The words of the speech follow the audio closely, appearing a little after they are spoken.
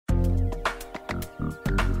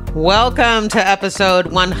Welcome to episode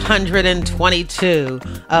 122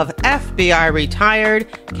 of FBI Retired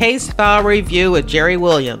Case File Review with Jerri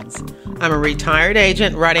Williams. I'm a retired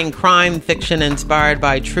agent writing crime fiction inspired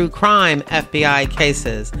by true crime FBI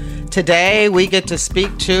cases. Today, we get to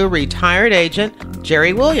speak to retired agent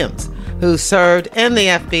Jerri Williams, who served in the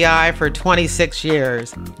FBI for 26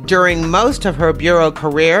 years. During most of her bureau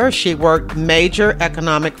career, she worked major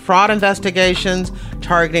economic fraud investigations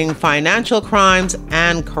targeting financial crimes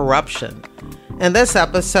and corruption. In this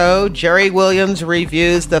episode, Jerri Williams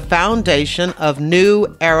reviews the foundation of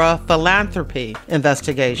new Era Philanthropy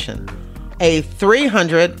investigation, a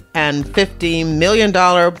 $350 million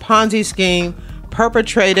Ponzi scheme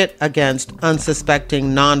perpetrated against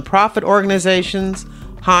unsuspecting nonprofit organizations,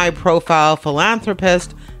 high-profile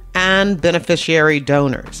philanthropists, and beneficiary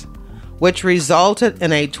donors, which resulted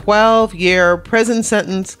in a 12-year prison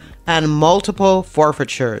sentence and multiple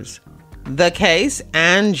forfeitures. The case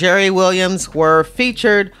and Jerri Williams were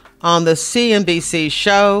featured on the CNBC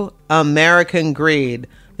show American Greed.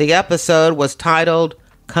 The episode was titled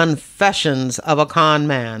Confessions of a Con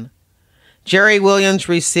Man. Jerri Williams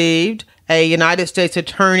received a United States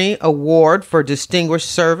Attorney Award for Distinguished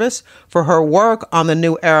Service for her work on the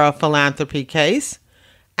New Era Philanthropy case,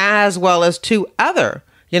 as well as two other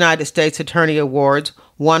United States Attorney Awards,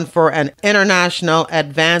 one for an international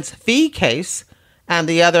advance fee case and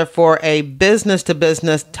the other for a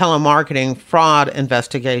business-to-business telemarketing fraud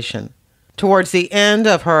investigation. Towards the end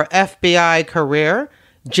of her FBI career,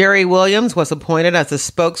 Jerri Williams was appointed as a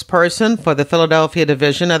spokesperson for the Philadelphia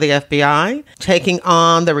division of the FBI, taking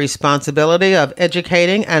on the responsibility of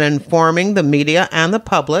educating and informing the media and the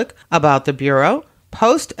public about the Bureau.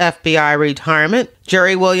 Post-FBI retirement,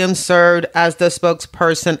 Jerri Williams served as the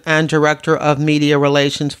spokesperson and director of media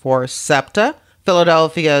relations for SEPTA,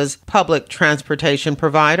 Philadelphia's public transportation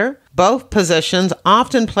provider. Both positions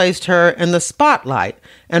often placed her in the spotlight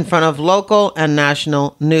in front of local and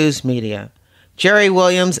national news media. Jerri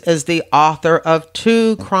Williams is the author of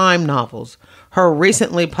two crime novels. Her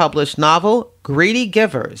recently published novel, Greedy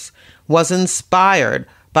Givers, was inspired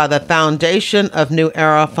by the foundation of New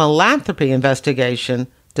Era Philanthropy investigation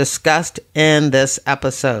discussed in this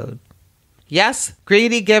episode. Yes,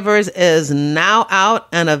 Greedy Givers is now out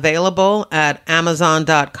and available at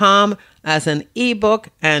Amazon.com as an ebook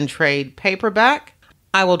and trade paperback.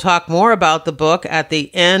 I will talk more about the book at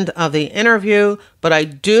the end of the interview, but I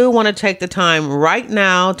do want to take the time right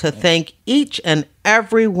now to thank each and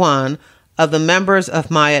every one of the members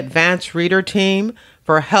of my advanced reader team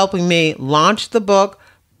for helping me launch the book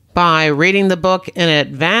by reading the book in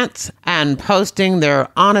advance and posting their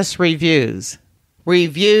honest reviews.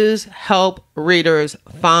 Reviews help readers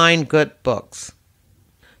find good books.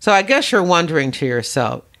 So I guess you're wondering to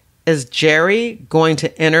yourself, is Jerri going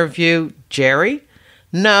to interview Jerri?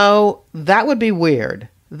 No, that would be weird.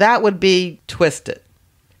 That would be twisted.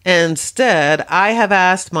 Instead, I have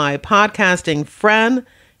asked my podcasting friend,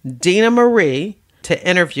 Deana Marie, to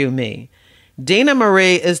interview me. Deana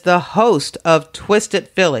Marie is the host of Twisted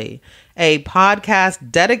Philly, a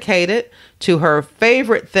podcast dedicated to her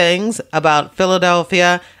favorite things about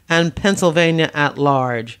Philadelphia and Pennsylvania at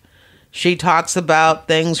large. She talks about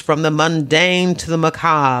things from the mundane to the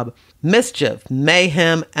macabre, mischief,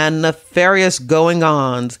 mayhem, and nefarious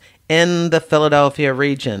going-ons in the Philadelphia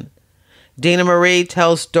region. Deana Marie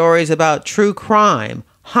tells stories about true crime,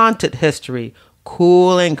 haunted history,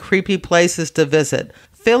 cool and creepy places to visit,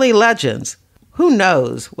 Philly legends. Who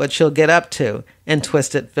knows what she'll get up to in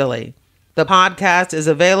Twisted Philly? The podcast is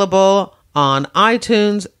available on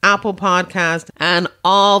iTunes, Apple Podcasts, and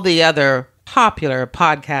all the other popular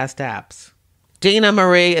podcast apps. Deana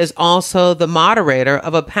Marie is also the moderator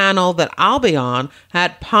of a panel that I'll be on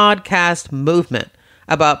at Podcast Movement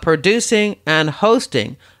about producing and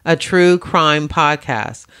hosting a true crime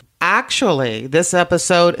podcast. Actually, this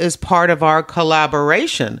episode is part of our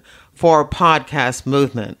collaboration for Podcast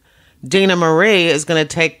Movement. Deana Marie is going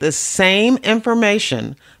to take the same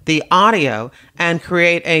information, the audio, and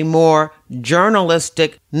create a more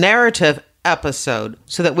journalistic narrative episode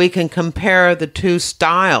so that we can compare the two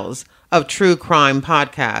styles of true crime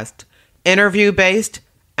podcast, interview-based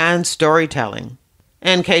and storytelling.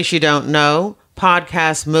 In case you don't know,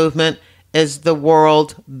 Podcast Movement is the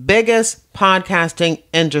world's biggest podcasting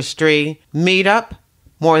industry meetup.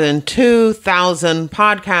 More than 2,000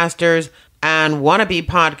 podcasters and wannabe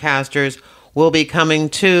podcasters will be coming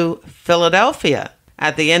to Philadelphia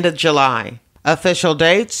at the end of July. Official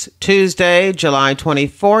dates, Tuesday, July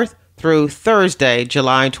 24th through Thursday,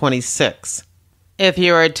 July 26th. If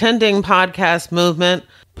you're attending Podcast Movement,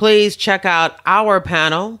 please check out our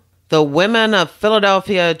panel, The Women of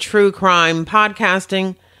Philadelphia True Crime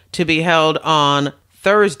Podcasting, to be held on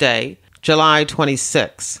Thursday, July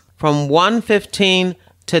 26, from 1:15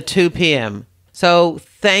 to 2 p.m. So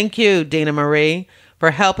thank you, Deana Marie,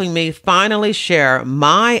 for helping me finally share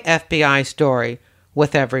my FBI story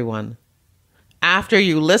with everyone. After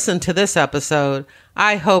you listen to this episode,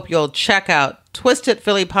 I hope you'll check out Twisted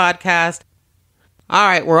Philly Podcast. All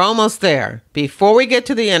right, we're almost there. Before we get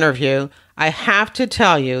to the interview, I have to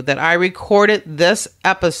tell you that I recorded this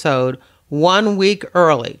episode 1 week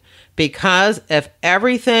early because if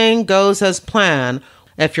everything goes as planned,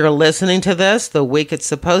 if you're listening to this the week it's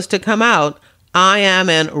supposed to come out, I am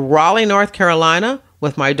in Raleigh, North Carolina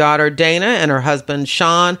with my daughter Dana and her husband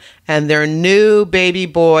Sean and their new baby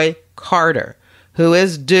boy Carter, who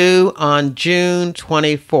is due on June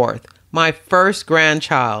 24th, my first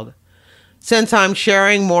grandchild. Since I'm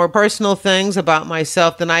sharing more personal things about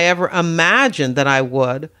myself than I ever imagined that I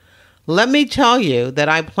would, let me tell you that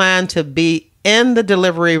I plan to be in the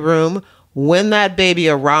delivery room when that baby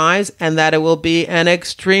arrives and that it will be an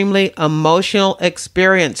extremely emotional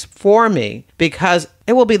experience for me because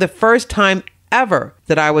it will be the first time ever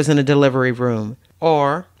that I was in a delivery room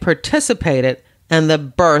or participated in the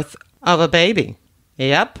birth of a baby.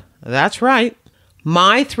 Yep, that's right.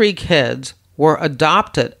 My 3 kids were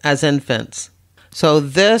adopted as infants. So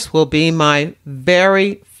this will be my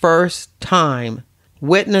very first time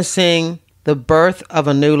witnessing the birth of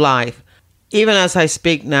a new life. Even as I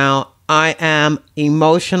speak now, I am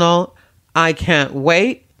emotional. I can't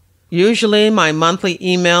wait. Usually my monthly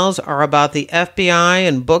emails are about the FBI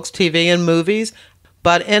and books, TV, and movies.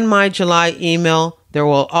 But in my July email, there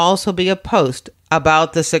will also be a post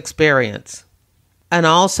about this experience. And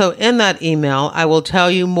also in that email, I will tell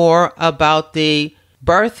you more about the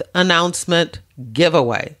birth announcement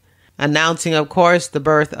giveaway, announcing, of course, the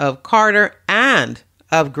birth of Carter and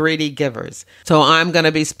of Greedy Givers. So I'm going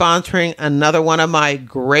to be sponsoring another one of my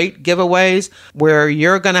great giveaways where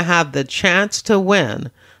you're going to have the chance to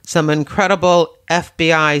win some incredible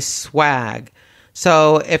FBI swag.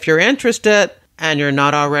 So if you're interested and you're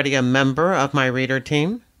not already a member of my reader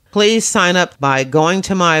team, please sign up by going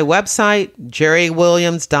to my website,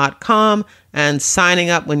 jerriwilliams.com, and signing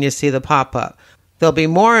up when you see the pop-up. There'll be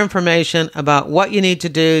more information about what you need to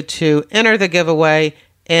do to enter the giveaway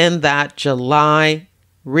in that July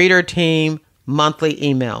Reader Team monthly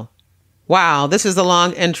email. Wow, this is a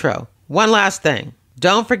long intro. One last thing.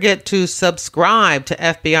 Don't forget to subscribe to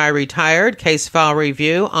FBI Retired Case File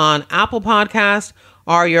Review on Apple Podcasts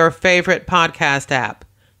or your favorite podcast app.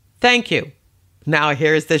 Thank you. Now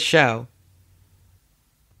here's the show.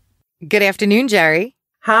 Good afternoon, Jerri.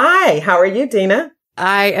 Hi, how are you, Deana?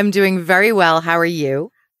 I am doing very well. How are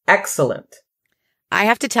you? Excellent. I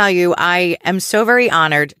have to tell you, I am so very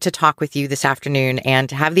honored to talk with you this afternoon and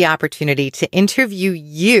to have the opportunity to interview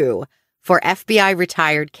you for FBI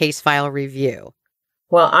Retired Case File Review.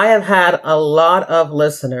 Well, I have had a lot of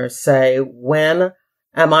listeners say, when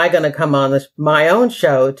am I going to come on my own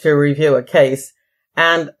show to review a case?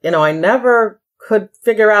 And, I never could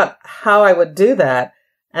figure out how I would do that.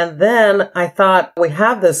 And then I thought, we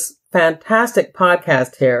have this fantastic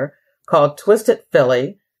podcast here called Twisted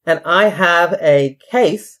Philly. And I have a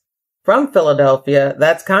case from Philadelphia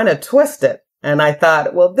that's kind of twisted. And I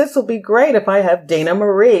thought, well, this will be great if I have Deana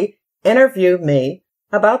Marie interview me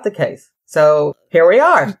about the case. So here we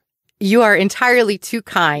are. You are entirely too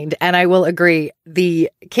kind. And I will agree. The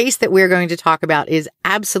case that we're going to talk about is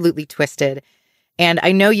absolutely twisted. And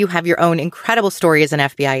I know you have your own incredible story as an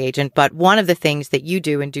FBI agent, but one of the things that you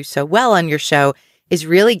do and do so well on your show is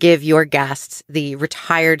really give your guests, the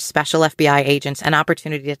retired special FBI agents, an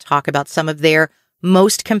opportunity to talk about some of their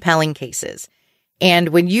most compelling cases. And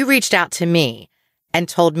when you reached out to me and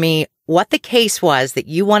told me what the case was that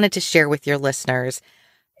you wanted to share with your listeners,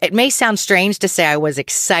 it may sound strange to say I was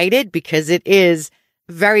excited because it is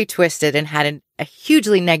very twisted and had a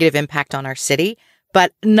hugely negative impact on our city.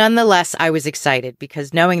 But nonetheless, I was excited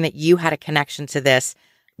because knowing that you had a connection to this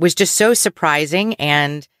was just so surprising,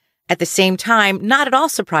 and at the same time, not at all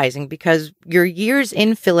surprising because your years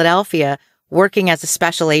in Philadelphia working as a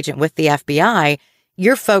special agent with the FBI,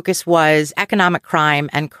 your focus was economic crime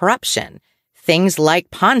and corruption, things like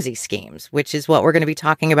Ponzi schemes, which is what we're going to be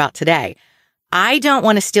talking about today. I don't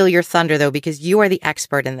want to steal your thunder, though, because you are the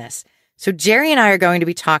expert in this. So Jerri and I are going to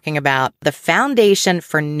be talking about the Foundation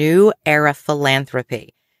for New Era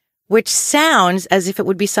Philanthropy, which sounds as if it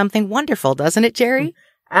would be something wonderful, doesn't it, Jerri?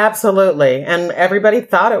 Absolutely. And everybody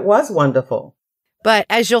thought it was wonderful. But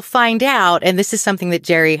as you'll find out, and this is something that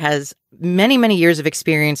Jerri has many, many years of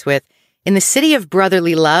experience with, in the city of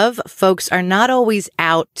brotherly love, folks are not always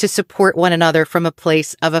out to support one another from a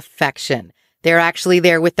place of affection. They're actually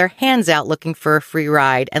there with their hands out looking for a free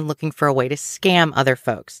ride and looking for a way to scam other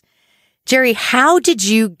folks. Jerri, how did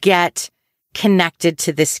you get connected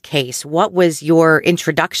to this case? What was your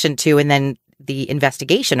introduction to and then the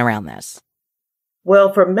investigation around this?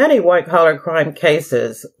 Well, for many white-collar crime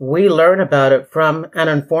cases, we learn about it from an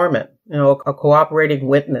informant, a cooperating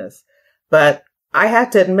witness. But I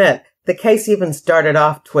have to admit, the case even started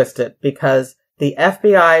off twisted because the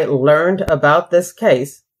FBI learned about this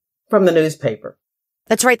case from the newspaper.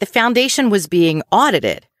 That's right. The foundation was being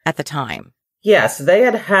audited at the time. Yes, they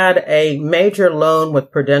had a major loan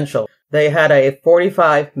with Prudential. They had a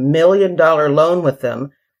 $45 million loan with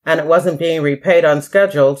them, and it wasn't being repaid on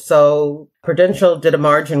schedule, so Prudential did a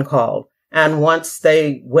margin call. And once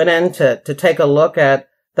they went in to take a look at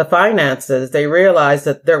the finances, they realized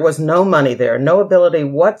that there was no money there, no ability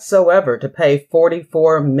whatsoever to pay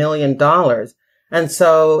 $44 million. And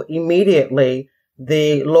so immediately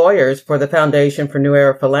the lawyers for the Foundation for New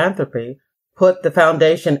Era Philanthropy put the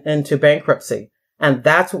foundation into bankruptcy. And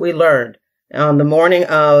that's what we learned. On the morning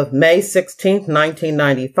of May 16th,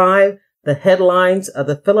 1995, the headlines of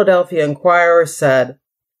the Philadelphia Inquirer said,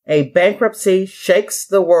 "A bankruptcy shakes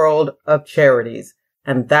the world of charities."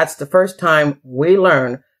 And that's the first time we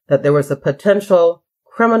learned that there was a potential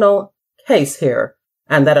criminal case here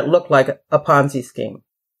and that it looked like a Ponzi scheme.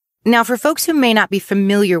 Now, for folks who may not be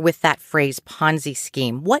familiar with that phrase, Ponzi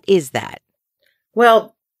scheme, what is that?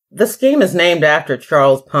 Well, the scheme is named after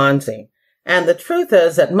Charles Ponzi. And the truth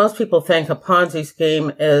is that most people think a Ponzi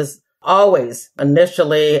scheme is always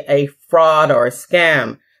initially a fraud or a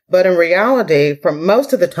scam. But in reality, for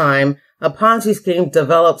most of the time, a Ponzi scheme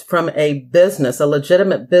develops from a business, a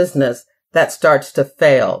legitimate business that starts to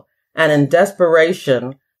fail. And in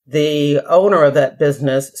desperation, the owner of that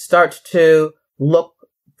business starts to look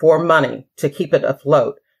for money to keep it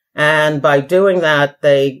afloat. And by doing that,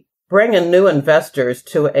 they bring in new investors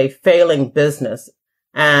to a failing business.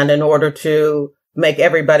 And in order to make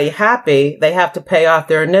everybody happy, they have to pay off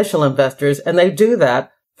their initial investors. And they do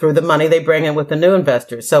that through the money they bring in with the new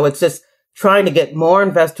investors. So it's just trying to get more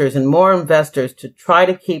investors and more investors to try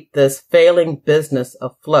to keep this failing business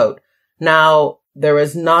afloat. Now, there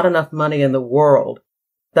is not enough money in the world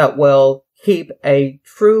that will keep a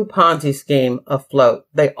true Ponzi scheme afloat.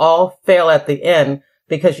 They all fail at the end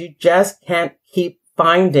because you just can't keep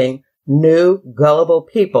finding new gullible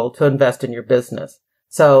people to invest in your business.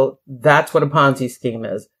 So that's what a Ponzi scheme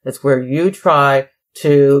is. It's where you try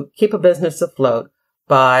to keep a business afloat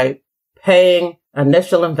by paying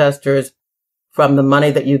initial investors from the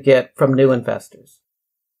money that you get from new investors.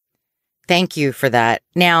 Thank you for that.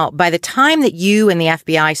 Now, by the time that you and the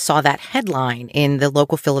FBI saw that headline in the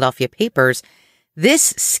local Philadelphia papers,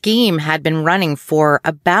 this scheme had been running for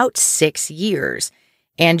about 6 years.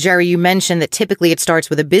 And Jerri, you mentioned that typically it starts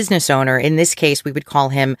with a business owner. In this case, we would call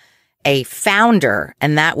him a founder,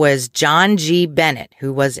 and that was John G. Bennett,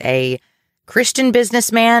 who was a Christian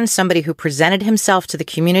businessman, somebody who presented himself to the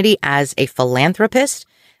community as a philanthropist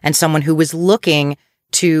and someone who was looking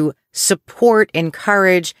to support,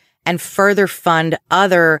 encourage, and further fund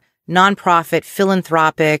other nonprofit,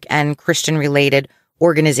 philanthropic, and Christian-related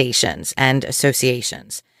organizations and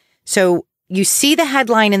associations. So you see the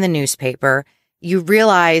headline in the newspaper, you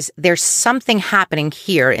realize there's something happening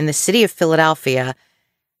here in the city of Philadelphia.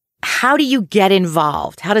 How do you get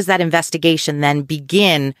involved? How does that investigation then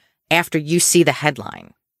begin after you see the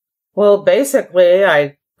headline? Well, basically,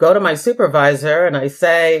 I go to my supervisor and I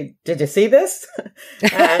say, "Did you see this?"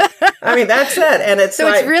 I mean, that's it. And it's so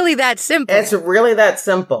it's really that simple. It's really that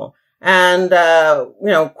simple. And,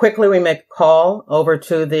 quickly we make a call over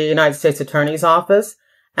to the United States Attorney's Office.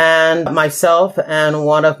 And myself and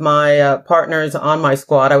one of my partners on my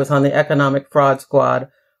squad, I was on the economic fraud squad,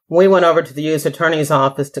 we went over to the U.S. Attorney's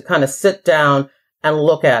Office to kind of sit down and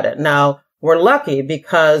look at it. Now, we're lucky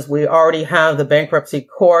because we already have the bankruptcy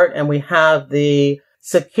court and we have the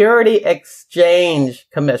Security Exchange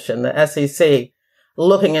Commission, the SEC,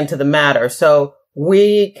 looking into the matter. So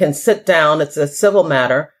we can sit down. It's a civil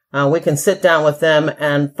matter. We can sit down with them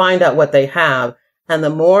and find out what they have. And the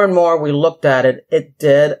more and more we looked at it, it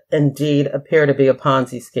did indeed appear to be a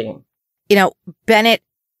Ponzi scheme. You know, Bennett,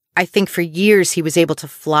 I think for years he was able to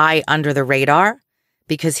fly under the radar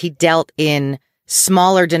because he dealt in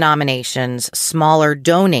smaller denominations, smaller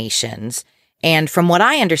donations. And from what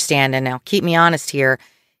I understand, and now keep me honest here,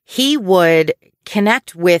 he would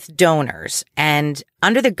connect with donors and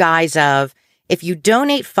under the guise of, if you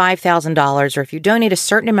donate $5,000 or if you donate a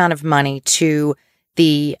certain amount of money to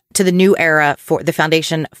the New Era, for the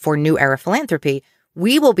Foundation for New Era Philanthropy,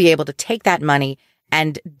 we will be able to take that money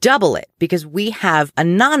and double it because we have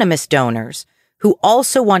anonymous donors who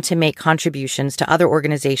also want to make contributions to other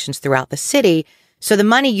organizations throughout the city. So the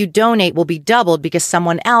money you donate will be doubled because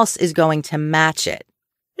someone else is going to match it.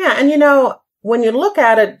 Yeah. And when you look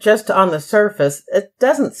at it just on the surface, it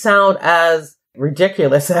doesn't sound as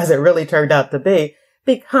ridiculous as it really turned out to be,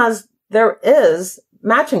 because there is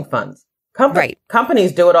matching funds. Right.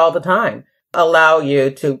 Companies do it all the time, allow you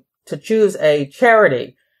to choose a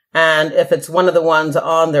charity. And if it's one of the ones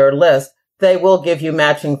on their list, they will give you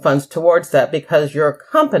matching funds towards that because your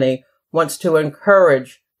company wants to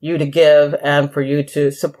encourage you to give and for you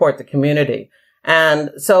to support the community.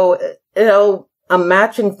 And so, a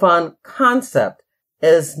matching fund concept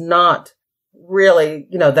is not really,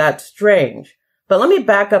 that strange. But let me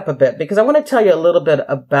back up a bit because I want to tell you a little bit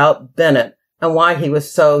about Bennett and why he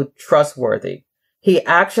was so trustworthy. He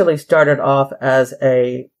actually started off as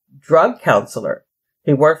a drug counselor.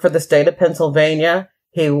 He worked for the state of Pennsylvania.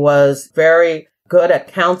 He was very good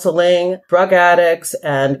at counseling drug addicts.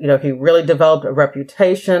 And, he really developed a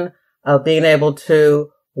reputation of being able to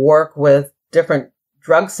work with different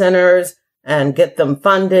drug centers and get them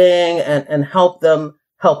funding and help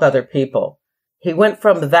other people. He went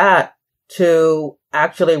from that to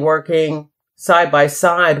actually working side by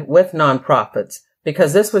side with nonprofits,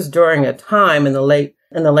 because this was during a time in the late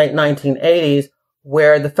 1980s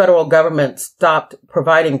where the federal government stopped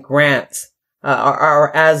providing grants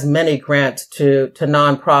or as many grants to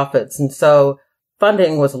nonprofits. And so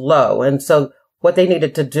funding was low. And so what they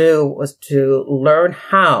needed to do was to learn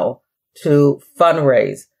how to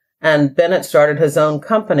fundraise. And Bennett started his own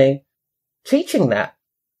company teaching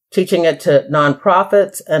it to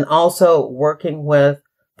nonprofits and also working with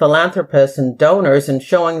philanthropists and donors and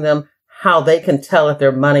showing them how they can tell if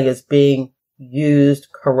their money is being used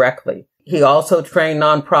correctly. He also trained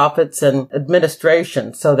nonprofits in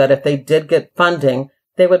administration so that if they did get funding,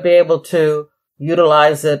 they would be able to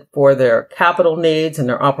utilize it for their capital needs and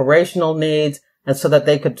their operational needs, and so that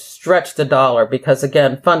they could stretch the dollar because,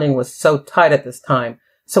 again, funding was so tight at this time.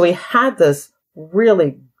 So he had this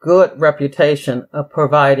really good reputation of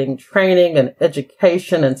providing training and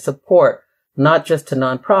education and support, not just to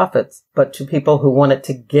nonprofits, but to people who wanted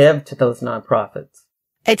to give to those nonprofits.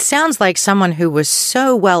 It sounds like someone who was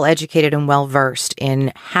so well educated and well versed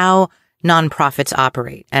in how nonprofits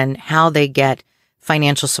operate and how they get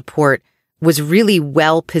financial support was really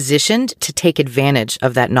well positioned to take advantage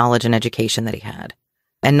of that knowledge and education that he had,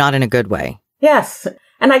 and not in a good way. Yes.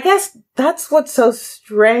 And I guess that's what's so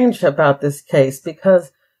strange about this case,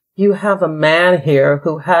 because you have a man here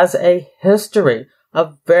who has a history,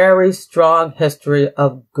 a very strong history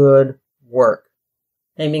of good work.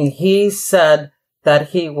 I mean, he said that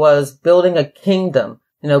he was building a kingdom,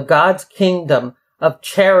 God's kingdom of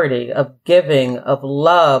charity, of giving, of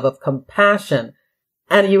love, of compassion.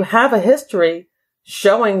 And you have a history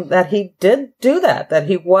showing that he did do that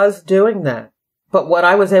he was doing that. But what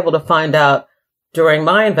I was able to find out during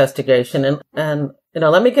my investigation, and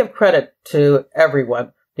let me give credit to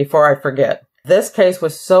everyone before I forget. This case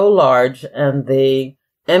was so large, and the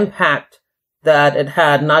impact that it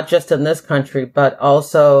had, not just in this country, but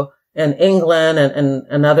also in England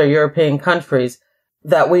and other European countries,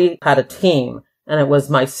 that we had a team. And it was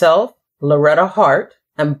myself, Loretta Hart,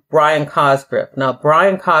 and Brian Cosgriff. Now,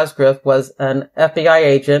 Brian Cosgriff was an FBI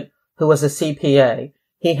agent who was a CPA.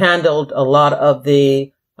 He handled a lot of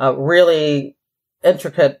the really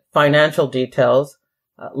intricate financial details.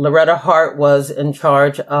 Loretta Hart was in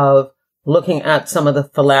charge of looking at some of the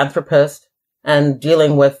philanthropists and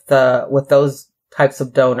dealing with those types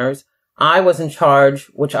of donors. I was in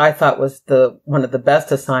charge, which I thought was one of the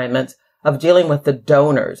best assignments, of dealing with the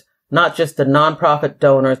donors, not just the nonprofit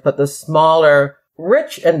donors, but the smaller,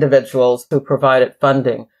 rich individuals who provided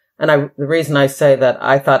funding. And the reason I say that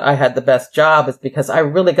I thought I had the best job is because I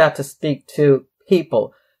really got to speak to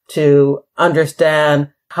people, to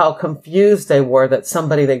understand how confused they were that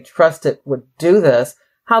somebody they trusted would do this,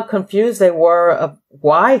 how confused they were of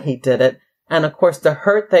why he did it, and of course the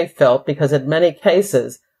hurt they felt, because in many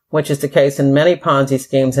cases, which is the case in many Ponzi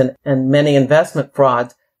schemes and many investment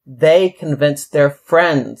frauds, they convinced their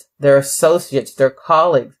friends, their associates, their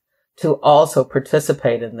colleagues to also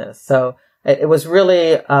participate in this. So it was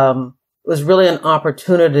really an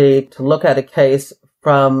opportunity to look at a case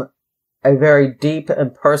from a very deep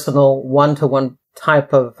and personal one-to-one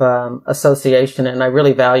type of association, and I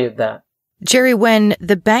really valued that. Jerri, when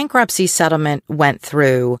the bankruptcy settlement went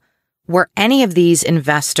through, were any of these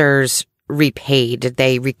investors repaid? Did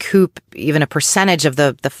they recoup even a percentage of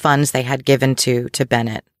the funds they had given to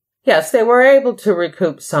Bennett? Yes, they were able to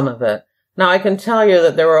recoup some of it. Now, I can tell you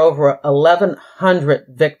that there were over 1,100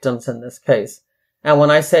 victims in this case. And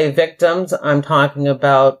when I say victims, I'm talking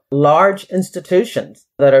about large institutions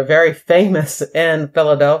that are very famous in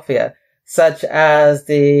Philadelphia, such as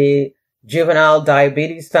the Juvenile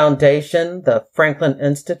Diabetes Foundation, the Franklin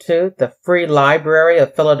Institute, the Free Library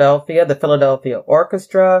of Philadelphia, the Philadelphia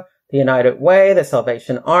Orchestra, the United Way, the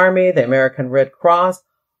Salvation Army, the American Red Cross.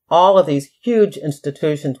 All of these huge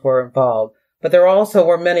institutions were involved. But there also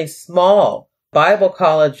were many small Bible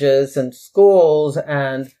colleges and schools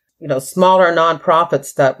and, smaller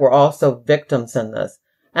nonprofits that were also victims in this.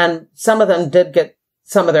 And some of them did get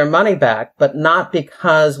some of their money back, but not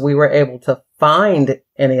because we were able to find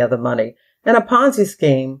any of the money. In a Ponzi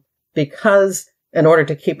scheme, because in order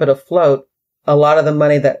to keep it afloat, a lot of the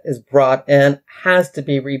money that is brought in has to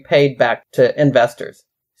be repaid back to investors.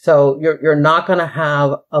 So you're not going to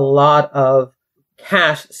have a lot of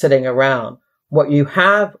cash sitting around. What you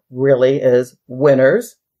have really is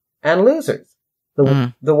winners and losers.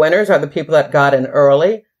 The winners are the people that got in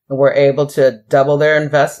early and were able to double their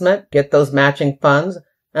investment, get those matching funds.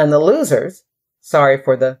 And the losers, sorry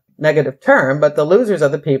for the negative term, but the losers are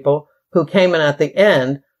the people who came in at the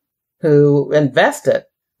end, who invested,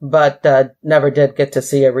 but never did get to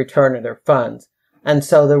see a return of their funds. And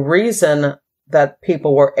so the reason that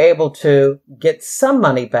people were able to get some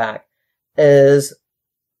money back is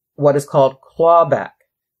what is called clawback.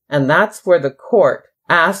 And that's where the court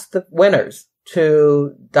asked the winners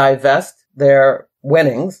to divest their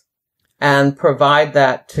winnings and provide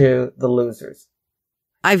that to the losers.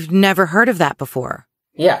 I've never heard of that before.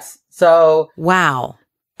 Yes. So. Wow.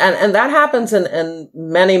 And that happens in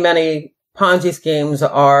many, many Ponzi schemes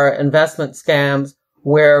or investment scams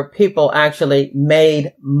where people actually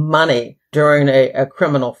made money during a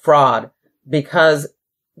criminal fraud, because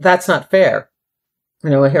that's not fair.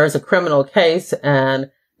 Here's a criminal case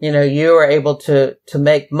and, you are able to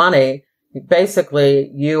make money. Basically,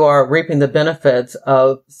 you are reaping the benefits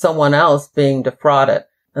of someone else being defrauded.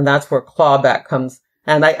 And that's where clawback comes.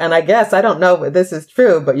 And I guess, I don't know if this is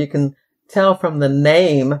true, but you can tell from the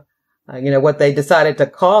name, what they decided to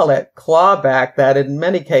call it, clawback, that in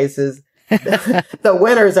many cases, the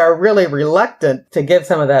winners are really reluctant to give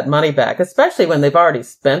some of that money back, especially when they've already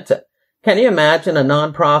spent it. Can you imagine a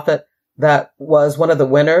nonprofit that was one of the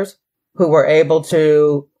winners who were able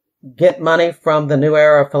to get money from the new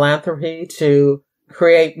Era Philanthropy to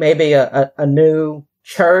create maybe a new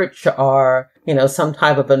church or, some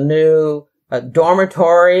type of a new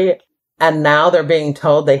dormitory. And now they're being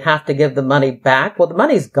told they have to give the money back. Well, the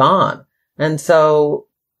money's gone. And so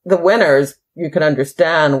the winners, you can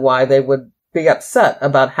understand why they would be upset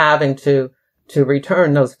about having to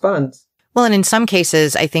return those funds. Well, and in some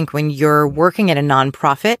cases, I think when you're working at a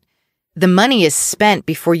nonprofit, the money is spent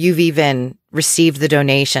before you've even received the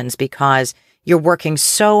donations, because you're working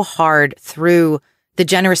so hard through the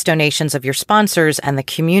generous donations of your sponsors and the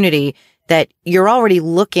community that you're already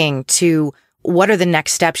looking to what are the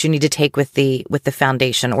next steps you need to take with the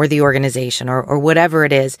foundation or the organization or whatever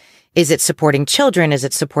it is. Is it supporting children? Is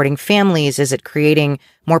it supporting families? Is it creating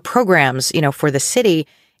more programs, for the city?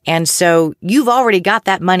 And so you've already got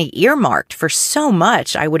that money earmarked for so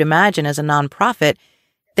much, I would imagine, as a nonprofit,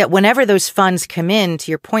 that whenever those funds come in,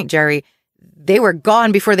 to your point, Jerri, they were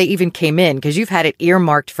gone before they even came in because you've had it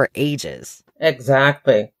earmarked for ages.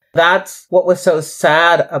 Exactly. That's what was so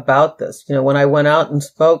sad about this. When I went out and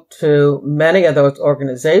spoke to many of those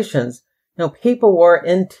organizations, people were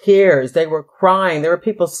in tears. They were crying. There were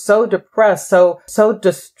people so depressed, so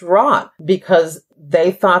distraught because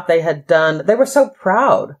they thought they were so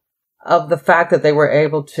proud of the fact that they were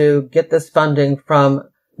able to get this funding from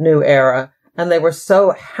New Era. And they were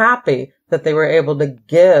so happy that they were able to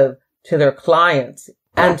give to their clients,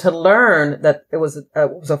 and to learn that it was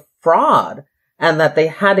a fraud and that they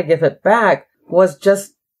had to give it back was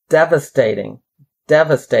just devastating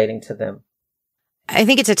to them. I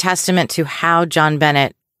think it's a testament to how John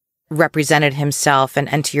Bennett represented himself.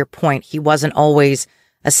 And to your point, he wasn't always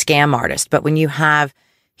a scam artist. But when you have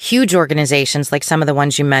huge organizations like some of the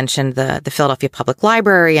ones you mentioned, the Philadelphia Public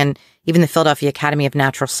Library and even the Philadelphia Academy of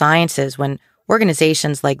Natural Sciences, when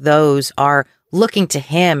organizations like those are looking to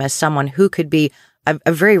him as someone who could be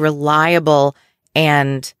a very reliable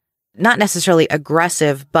and not necessarily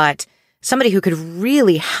aggressive, but somebody who could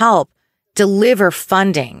really help deliver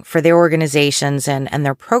funding for their organizations and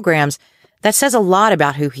their programs, that says a lot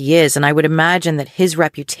about who he is. And I would imagine that his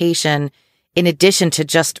reputation, in addition to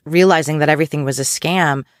just realizing that everything was a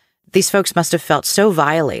scam, these folks must have felt so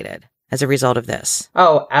violated as a result of this.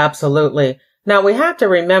 Oh, absolutely. Now, we have to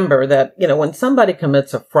remember that, when somebody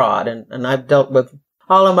commits a fraud, and I've dealt with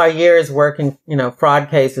all of my years working, fraud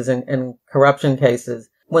cases and corruption cases,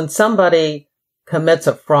 when somebody commits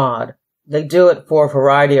a fraud, they do it for a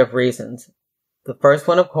variety of reasons. The first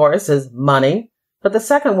one, of course, is money, but the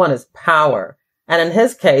second one is power. And in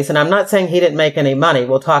his case, and I'm not saying he didn't make any money,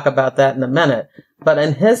 we'll talk about that in a minute, but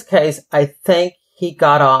in his case, I think he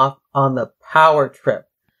got off on the power trip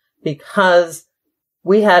because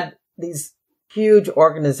we had these huge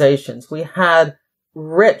organizations. We had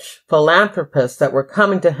rich philanthropists that were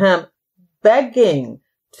coming to him begging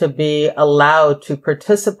to be allowed to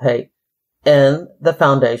participate in the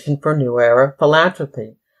Foundation for New Era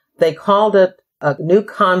Philanthropy. They called it a new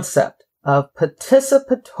concept of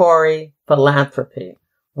participatory philanthropy,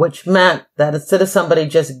 which meant that instead of somebody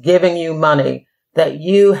just giving you money, that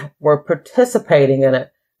you were participating in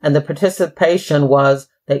it. And the participation was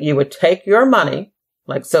that you would take your money,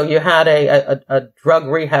 like, so you had a drug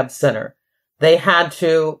rehab center. They had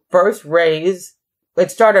to first raise,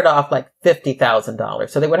 it started off like $50,000.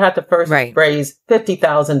 So they would have to first raise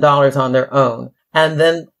 $50,000 on their own. And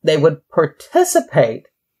then they would participate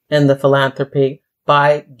in the philanthropy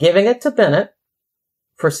by giving it to Bennett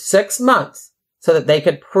for 6 months so that they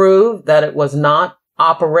could prove that it was not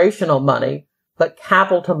operational money, but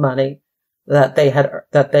capital money that they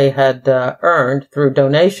had earned through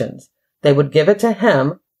donations. They would give it to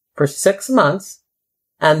him for 6 months,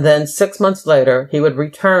 and then 6 months later, he would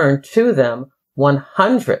return to them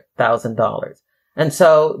 $100,000. And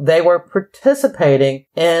so they were participating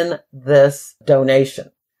in this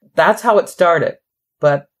donation. That's how it started.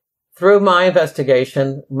 But through my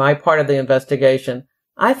investigation, my part of the investigation,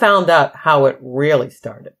 I found out how it really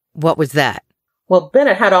started. What was that? Well,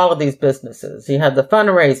 Bennett had all of these businesses. He had the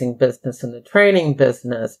fundraising business and the training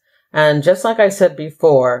business. And just like I said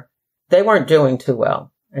before, they weren't doing too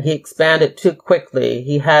well. He expanded too quickly.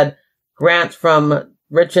 He had grants from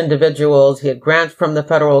rich individuals. He had grants from the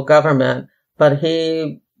federal government, but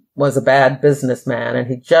he was a bad businessman and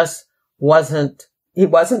he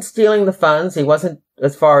wasn't stealing the funds. He wasn't,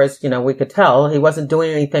 as far as, we could tell, he wasn't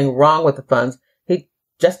doing anything wrong with the funds. He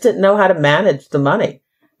just didn't know how to manage the money.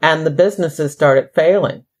 And the businesses started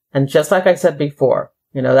failing. And just like I said before,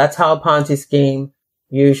 that's how a Ponzi scheme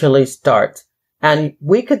usually starts. And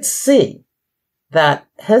we could see that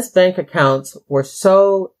his bank accounts were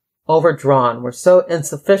so overdrawn, were so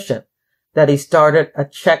insufficient that he started a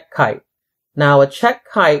check kite. Now, a check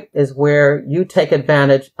kite is where you take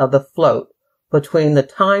advantage of the float between the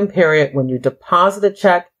time period when you deposit a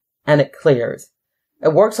check and it clears.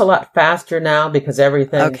 It works a lot faster now because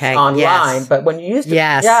everything's online. Yes. But when you used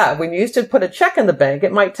to, when you used to put a check in the bank,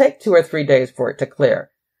 it might take 2 or 3 days for it to clear.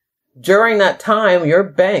 During that time, your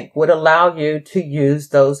bank would allow you to use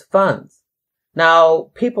those funds. Now,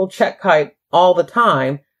 people check kite all the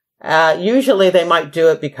time. Usually they might do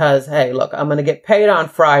it because, hey, look, I'm going to get paid on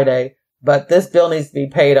Friday, but this bill needs to be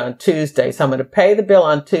paid on Tuesday. So I'm going to pay the bill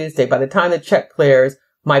on Tuesday. By the time the check clears,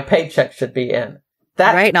 my paycheck should be in.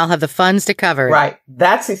 Right, and I'll have the funds to cover it. Right.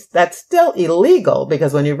 That's still illegal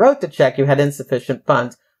because when you wrote the check, you had insufficient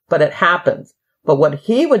funds, but it happens. But what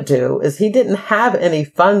he would do is he didn't have any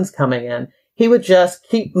funds coming in. He would just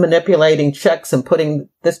keep manipulating checks and putting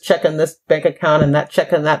this check in this bank account and that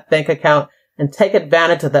check in that bank account and take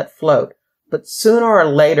advantage of that float. But sooner or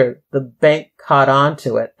later, the bank caught on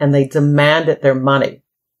to it and they demanded their money.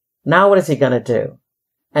 Now what is he going to do?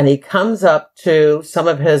 And he comes up to some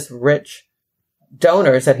of his rich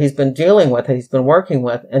donors that he's been dealing with, that he's been working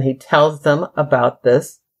with, and he tells them about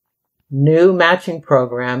this new matching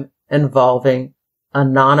program involving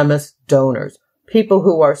anonymous donors, people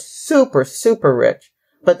who are super, super rich,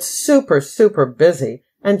 but super, super busy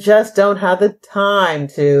and just don't have the time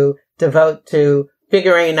to devote to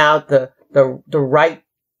figuring out the right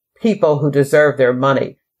people who deserve their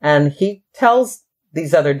money. And he tells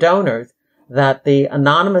these other donors that the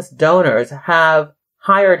anonymous donors have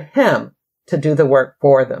hired him to do the work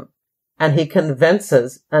for them. And he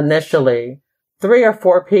convinces initially 3 or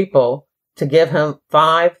 4 people to give him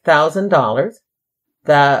 $5,000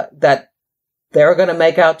 that they're going to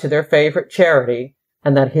make out to their favorite charity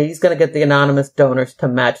and that he's going to get the anonymous donors to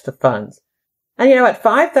match the funds. And at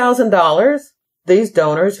 $5,000, these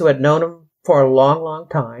donors who had known him for a long, long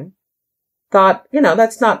time thought,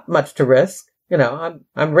 that's not much to risk.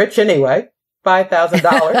 I'm rich anyway.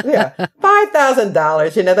 $5,000. Yeah.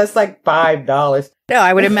 $5,000. That's like $5. No,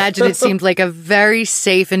 I would imagine it seemed like a very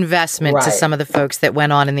safe investment to some of the folks that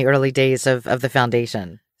went on in the early days of the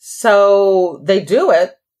foundation. So they do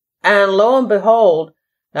it. And lo and behold,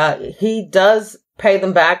 he does pay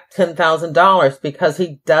them back $10,000 because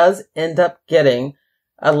he does end up getting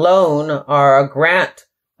a loan or a grant.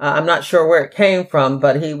 I'm not sure where it came from,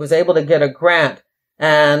 but he was able to get a grant.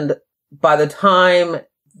 And by the time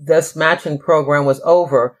this matching program was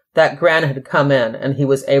over, that grant had come in and he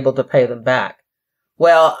was able to pay them back.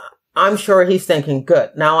 Well, I'm sure he's thinking,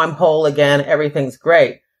 good, now I'm whole again, everything's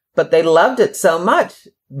great. But they loved it so much,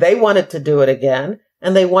 they wanted to do it again,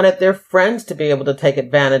 and they wanted their friends to be able to take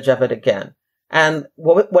advantage of it again. And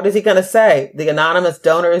what is he going to say? The anonymous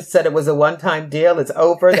donors said it was a one-time deal. It's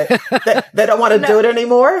over. They don't want to do it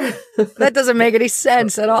anymore. That doesn't make any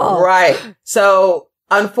sense at all. Right. So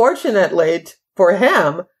unfortunately for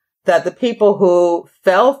him, that the people who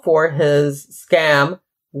fell for his scam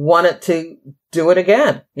wanted to do it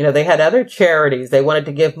again. You know, they had other charities. They wanted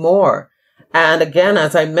to give more. And again,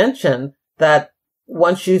 as I mentioned, that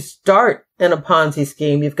once you start in a Ponzi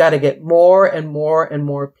scheme, you've got to get more and more and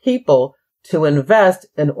more people to invest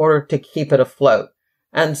in order to keep it afloat.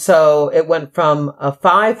 And so it went from a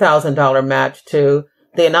 $5,000 match to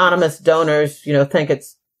the anonymous donors, think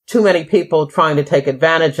it's too many people trying to take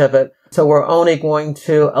advantage of it. So we're only going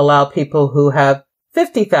to allow people who have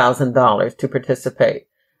 $50,000 to participate.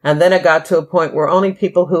 And then it got to a point where only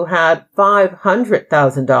people who had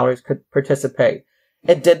 $500,000 could participate.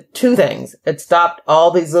 It did two things. It stopped all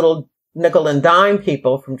these little nickel and dime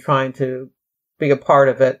people from trying to be a part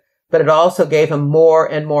of it. But it also gave him more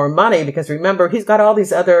and more money because remember, he's got all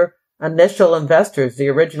these other initial investors, the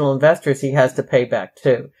original investors he has to pay back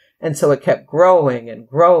too. And so it kept growing and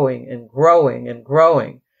growing and growing and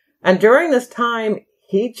growing. And during this time,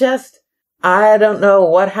 I don't know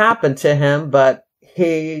what happened to him, but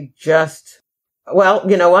he well,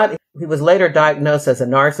 you know what? He was later diagnosed as a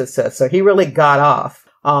narcissist. So he really got off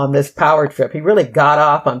on this power trip. He really got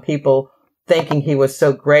off on people thinking he was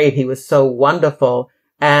so great. He was so wonderful.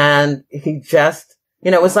 And he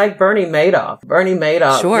it was like Bernie Madoff. Bernie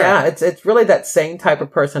Madoff. Sure. Yeah, it's really that same type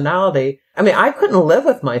of personality. I mean, I couldn't live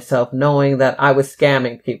with myself knowing that I was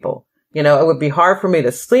scamming people. It would be hard for me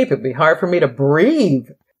to sleep. It'd be hard for me to breathe.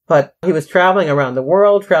 But he was traveling around the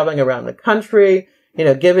world, traveling around the country,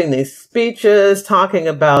 giving these speeches, talking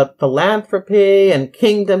about philanthropy and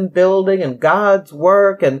kingdom building and God's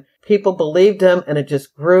work. And people believed him, and it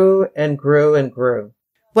just grew and grew and grew.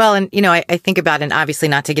 Well, and, I think about, and obviously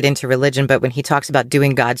not to get into religion, but when he talks about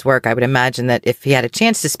doing God's work, I would imagine that if he had a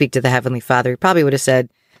chance to speak to the Heavenly Father, he probably would have said,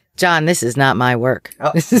 John, this is not my work.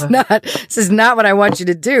 Oh. This is not what I want you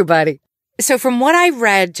to do, buddy. So from what I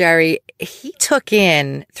read, Jerri, he took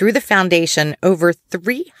in through the foundation over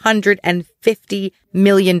 $350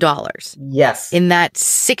 million. Yes. In that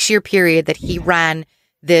 6-year period that he ran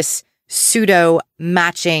this pseudo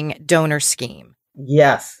matching donor scheme.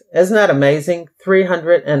 Yes. Isn't that amazing?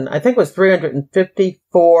 I think it was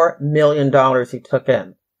 $354 million he took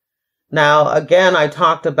in. Now, again, I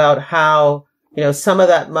talked about how, some of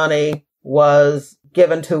that money was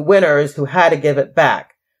given to winners who had to give it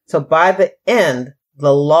back. So by the end,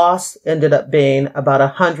 the loss ended up being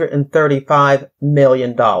about $135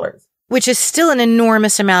 million. Which is still an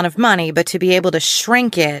enormous amount of money, but to be able to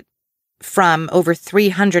shrink it from over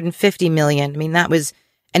 $350 million, I mean, that was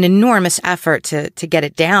an enormous effort to get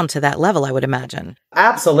it down to that level, I would imagine.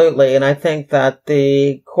 Absolutely. And I think that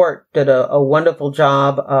the court did a wonderful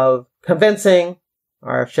job of convincing,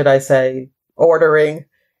 or should I say, ordering,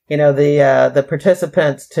 the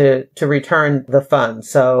participants to return the funds.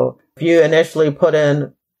 So if you initially put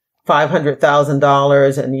in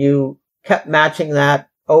 $500,000 and you kept matching that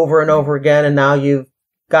over and over again, and now you've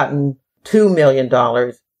gotten $2 million,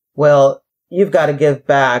 well, you've got to give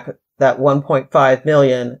back that 1.5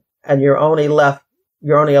 million, and you're only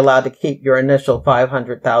allowed to keep your initial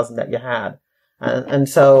 500,000 that you had. And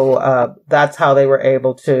so, that's how they were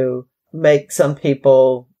able to make some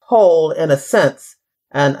people whole in a sense,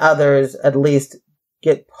 and others at least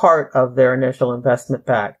get part of their initial investment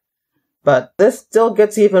back. But this still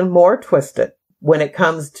gets even more twisted when it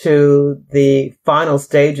comes to the final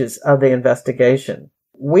stages of the investigation.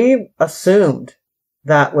 We assumed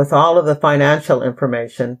that with all of the financial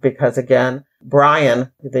information, because again,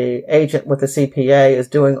 Brian, the agent with the CPA, is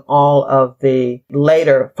doing all of the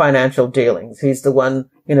later financial dealings. He's the one,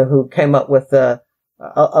 who came up with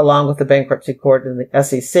along with the bankruptcy court and the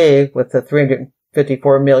SEC with the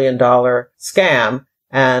 $354 million scam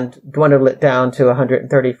and dwindled it down to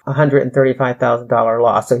 $135,000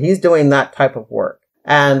 loss. So he's doing that type of work.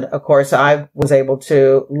 And of course, I was able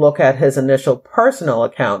to look at his initial personal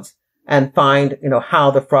accounts and find, how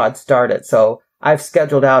the fraud started. So I've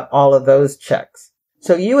scheduled out all of those checks.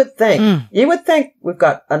 So you would think we've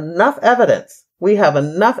got enough evidence. We have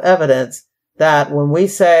enough evidence that when we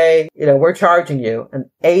say, we're charging you an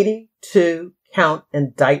 82 count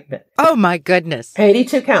indictment. Oh my goodness.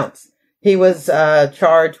 82 counts. He was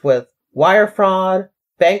charged with wire fraud,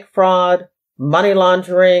 bank fraud, money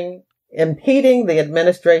laundering, impeding the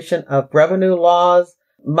administration of revenue laws,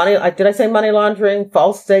 money. Did I say money laundering?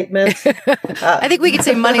 False statements? I think we could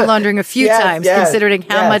say money laundering a few times, considering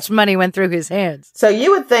how much money went through his hands. So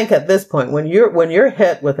you would think at this point, when you're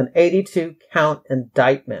hit with an 82 count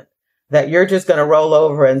indictment, that you're just going to roll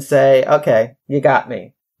over and say, okay, you got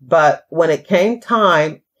me. But when it came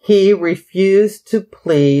time, he refused to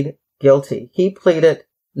plead guilty. He pleaded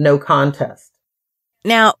no contest.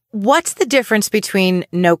 Now, what's the difference between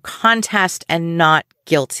no contest and not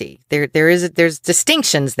guilty? There's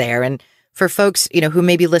distinctions there. And for folks, who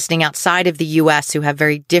may be listening outside of the U.S. who have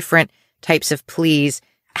very different types of pleas,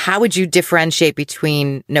 how would you differentiate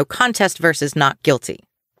between no contest versus not guilty?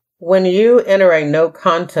 When you enter a no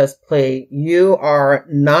contest plea, you are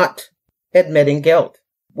not admitting guilt.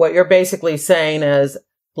 What you're basically saying is,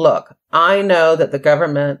 look, I know that the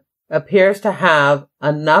government appears to have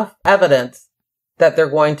enough evidence that they're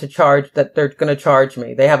going to charge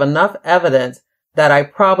me. They have enough evidence that I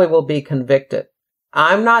probably will be convicted.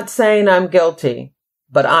 I'm not saying I'm guilty,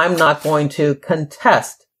 but I'm not going to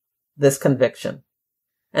contest this conviction.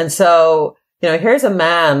 And so, here's a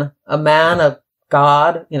man of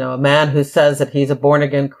God, a man who says that he's a born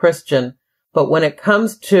again Christian. But when it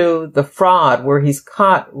comes to the fraud where he's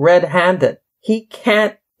caught red-handed, he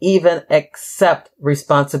can't even accept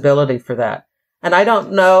responsibility for that. And I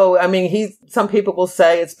don't know. I mean, some people will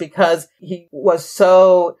say it's because he was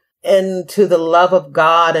so into the love of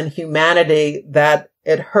God and humanity that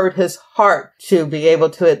it hurt his heart to be able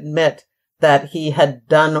to admit that he had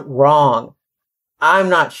done wrong. I'm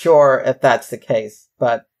not sure if that's the case,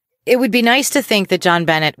 but it would be nice to think that John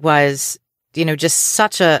Bennett was, just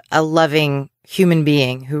such a loving human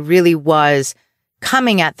being who really was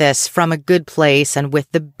coming at this from a good place and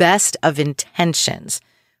with the best of intentions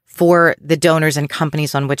for the donors and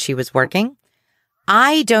companies on which he was working.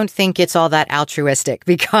 I don't think it's all that altruistic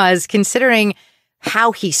because considering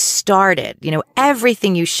how he started,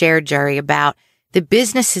 everything you shared, Jerri, about the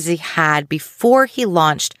businesses he had before he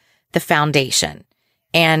launched the foundation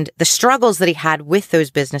and the struggles that he had with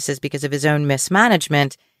those businesses because of his own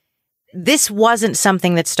mismanagement, this wasn't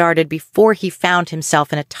something that started before he found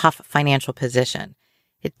himself in a tough financial position.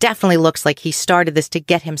 It definitely looks like he started this to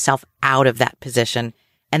get himself out of that position.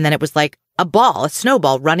 And then it was like a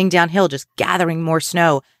snowball running downhill, just gathering more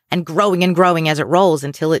snow and growing as it rolls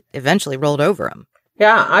until it eventually rolled over him.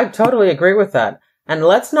 Yeah, I totally agree with that. And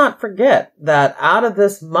let's not forget that out of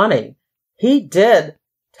this money, he did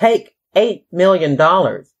take $8 million.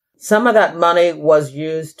 Some of that money was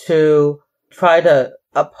used to try to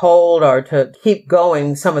uphold or to keep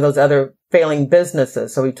going some of those other failing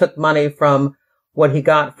businesses. So he took money from what he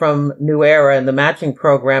got from New Era and the matching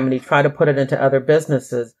program, and he tried to put it into other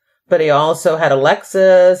businesses. But he also had a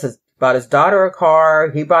Lexus, bought his daughter a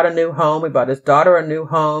car, he bought a new home, he bought his daughter a new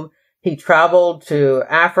home. He traveled to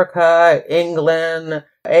Africa, England,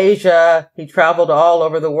 Asia. He traveled all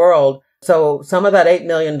over the world. So some of that $8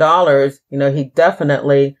 million, he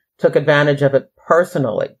definitely took advantage of it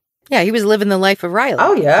personally. Yeah, he was living the life of Riley.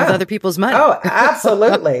 Oh, yeah. With other people's money. Oh,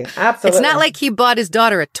 absolutely. Absolutely. It's not like he bought his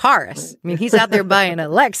daughter a Taurus. I mean, he's out there buying a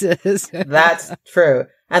Lexus. That's true.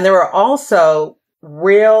 And there were also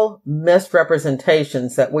real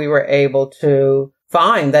misrepresentations that we were able to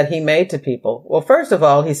find that he made to people. Well, first of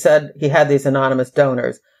all, he said he had these anonymous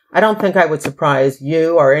donors. I don't think I would surprise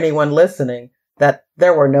you or anyone listening that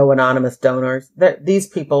there were no anonymous donors, that these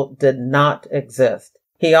people did not exist.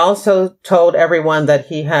 He also told everyone that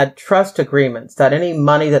he had trust agreements, that any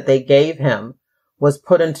money that they gave him was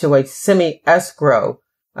put into a semi-escrow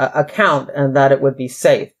account and that it would be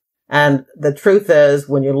safe. And the truth is,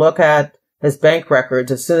 when you look at his bank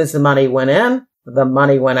records, as soon as the money went in, the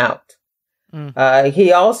money went out.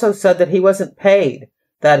 He also said that he wasn't paid,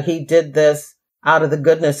 that he did this out of the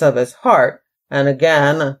goodness of his heart. And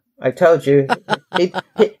again, I told you, he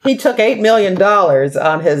took $8 million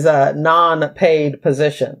on his non-paid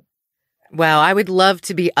position. Wow, I would love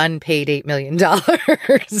to be unpaid $8 million.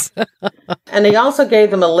 And he also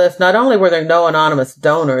gave them a list. Not only were there no anonymous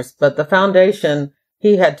donors, but the foundation,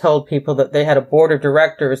 he had told people that they had a board of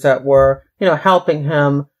directors that were, helping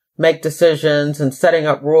him make decisions and setting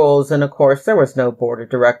up rules. And of course, there was no board of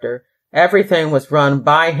director. Everything was run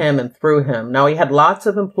by him and through him. Now, he had lots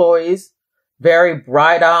of employees, very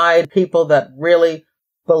bright-eyed people that really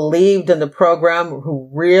believed in the program, who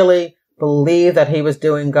really believed that he was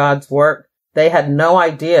doing God's work. They had no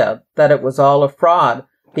idea that it was all a fraud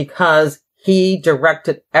because he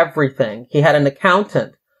directed everything. He had an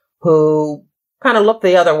accountant who kind of looked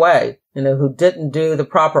the other way, who didn't do the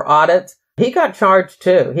proper audits. He got charged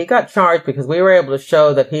too. He got charged because we were able to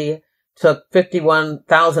show that he took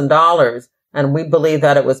 $51,000, and we believe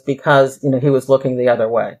that it was because, he was looking the other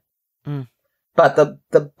way. But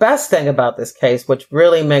the best thing about this case, which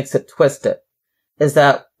really makes it twisted, is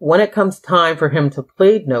that when it comes time for him to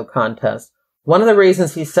plead no contest, one of the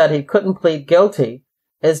reasons he said he couldn't plead guilty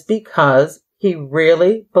is because he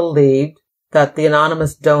really believed that the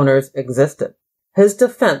anonymous donors existed. His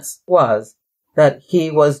defense was that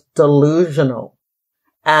he was delusional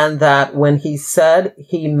and that when he said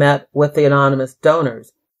he met with the anonymous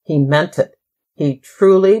donors, he meant it. He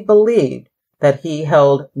truly believed that he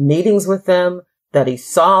held meetings with them, that he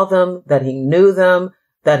saw them, that he knew them,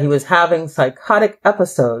 that he was having psychotic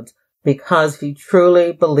episodes because he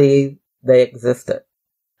truly believed they existed.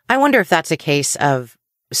 I wonder if that's a case of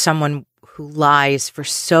someone who lies for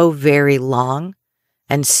so very long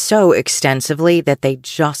and so extensively that they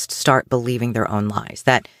just start believing their own lies,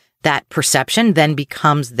 that perception then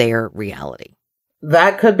becomes their reality.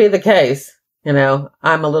 That could be the case. You know,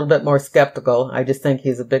 I'm a little bit more skeptical. I just think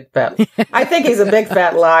he's a big fat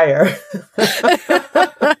liar.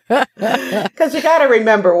 Because you got to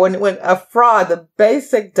remember when a fraud, the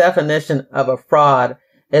basic definition of a fraud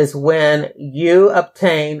is when you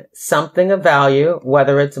obtain something of value,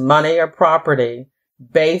 whether it's money or property,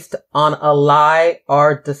 based on a lie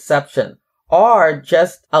or deception, or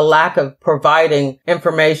just a lack of providing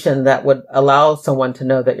information that would allow someone to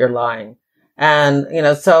know that you're lying. And, you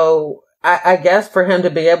know, so I guess for him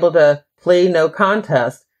to be able to plead no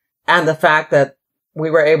contest and the fact that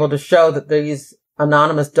we were able to show that these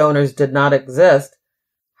anonymous donors did not exist,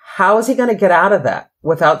 how is he going to get out of that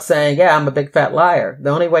without saying, yeah, I'm a big fat liar?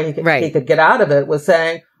 The only way he could get out of it was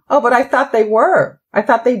saying, oh, but I thought they were. I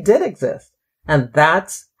thought they did exist. And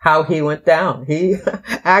that's how he went down. He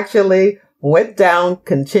actually went down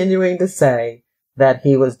continuing to say that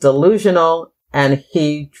he was delusional and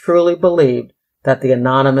he truly believed that the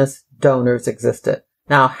anonymous donors existed.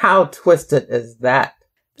 Now, how twisted is that?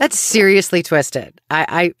 That's seriously twisted.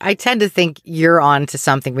 I tend to think you're on to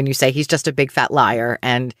something when you say he's just a big fat liar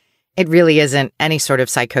and it really isn't any sort of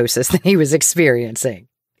psychosis that he was experiencing.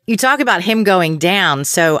 You talk about him going down.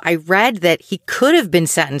 So I read that he could have been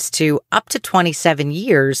sentenced to up to 27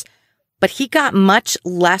 years, but he got much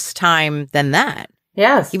less time than that.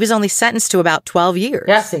 Yes. He was only sentenced to about 12 years.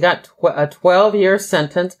 Yes, he got a 12-year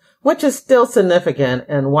sentence, which is still significant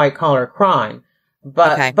in white-collar crime.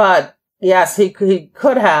 But yes, he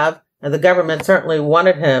could have, and the government certainly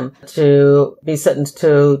wanted him to be sentenced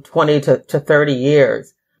to 20 to 30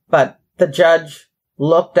 years. But the judge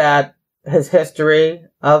looked at his history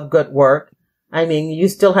of good work. I mean, you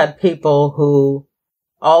still had people who,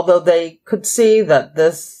 although they could see that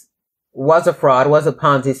this was a fraud, was a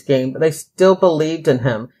Ponzi scheme, but they still believed in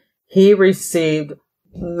him. He received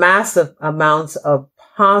massive amounts of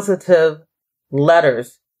positive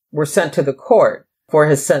letters were sent to the court for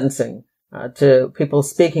his sentencing, to people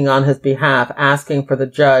speaking on his behalf, asking for the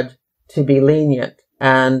judge to be lenient.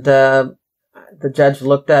 And the judge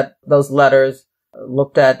looked at those letters,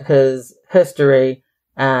 looked at his history,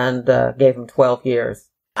 and gave him 12 years.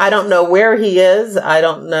 I don't know where he is. I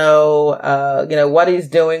don't know, what he's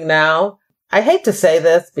doing now. I hate to say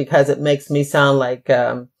this because it makes me sound like,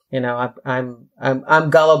 I'm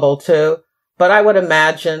gullible too. But I would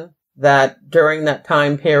imagine that during that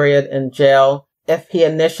time period in jail, if he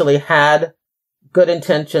initially had good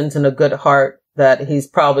intentions and a good heart, that he's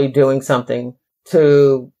probably doing something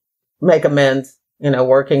to make amends,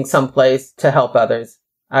 working someplace to help others.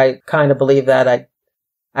 I kind of believe that.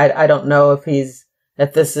 I don't know if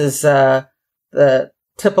this is the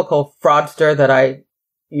typical fraudster that I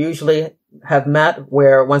usually have met,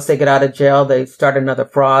 where once they get out of jail, they start another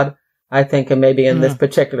fraud. I think, and maybe in this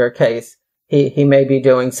particular case, he may be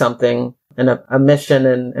doing something in a mission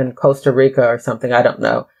in Costa Rica or something. I don't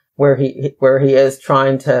know, where he is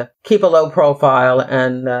trying to keep a low profile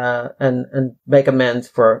and make amends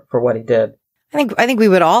for what he did. I think we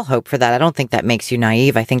would all hope for that. I don't think that makes you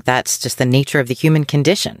naive. I think that's just the nature of the human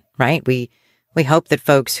condition, right? We hope that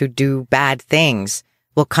folks who do bad things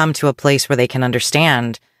will come to a place where they can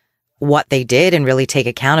understand what they did and really take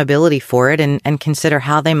accountability for it and consider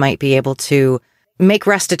how they might be able to make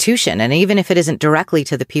restitution. And even if it isn't directly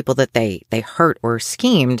to the people that they hurt or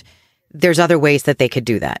schemed, there's other ways that they could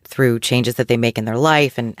do that through changes that they make in their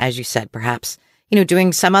life. And as you said, perhaps,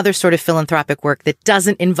 doing some other sort of philanthropic work that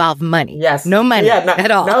doesn't involve money. Yes. No money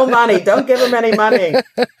at all. No money. Don't give them any money.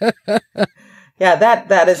 Yeah,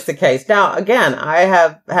 that is the case. Now, again, I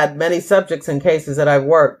have had many subjects and cases that I've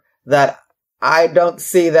worked that I don't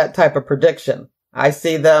see that type of prediction. I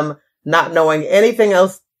see them not knowing anything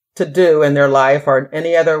else to do in their life or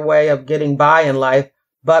any other way of getting by in life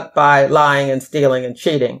but by lying and stealing and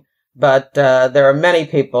cheating. But there are many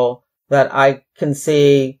people that I can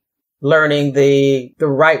see learning the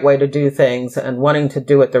right way to do things and wanting to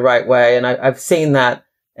do it the right way. And I've seen that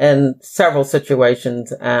in several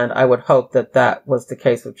situations, and I would hope that that was the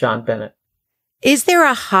case with John Bennett. Is there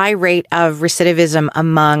a high rate of recidivism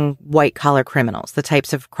among white-collar criminals, the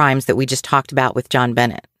types of crimes that we just talked about with John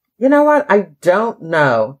Bennett? You know what? I don't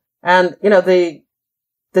know. And,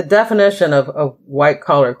 the definition of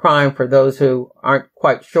white-collar crime, for those who aren't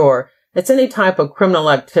quite sure, it's any type of criminal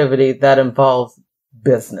activity that involves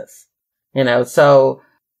business. So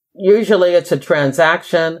usually it's a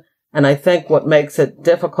transaction. And I think what makes it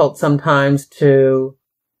difficult sometimes to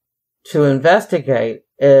investigate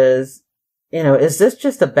is, is this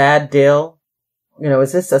just a bad deal?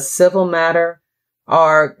 Is this a civil matter?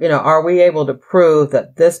 Are we able to prove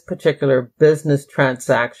that this particular business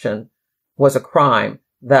transaction was a crime,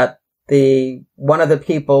 that one of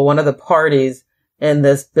the parties in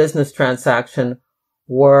this business transaction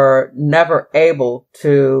were never able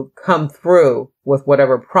to come through with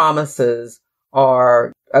whatever promises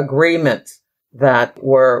or agreements that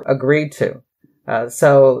were agreed to.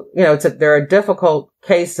 There are difficult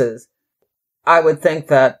cases. I would think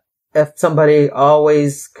that if somebody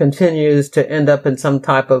always continues to end up in some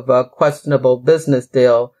type of a questionable business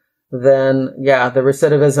deal, then the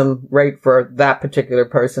recidivism rate for that particular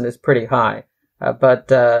person is pretty high.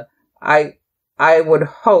 But I would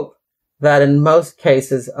hope that in most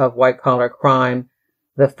cases of white collar crime,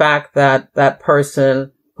 the fact that that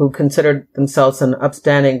person who considered themselves an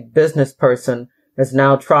upstanding business person is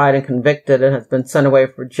now tried and convicted and has been sent away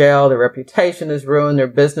for jail, their reputation is ruined, their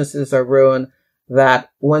businesses are ruined, that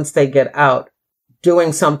once they get out,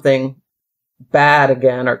 doing something bad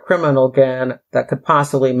again or criminal again that could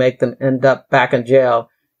possibly make them end up back in jail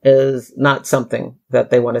is not something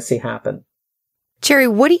that they want to see happen.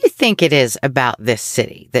 Jerri, what do you think it is about this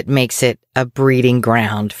city that makes it a breeding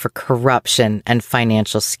ground for corruption and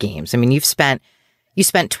financial schemes? I mean, you spent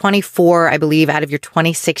 24, I believe, out of your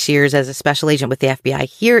 26 years as a special agent with the FBI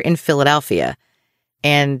here in Philadelphia.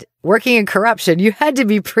 And working in corruption, you had to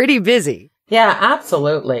be pretty busy. Yeah,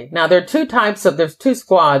 absolutely. Now, there's two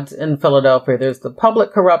squads in Philadelphia. There's the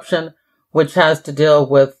public corruption, which has to deal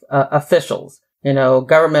with officials,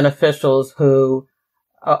 government officials who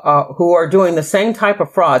are doing the same type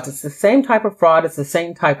of frauds. It's the same type of fraud. It's the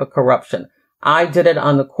same type of corruption. I did it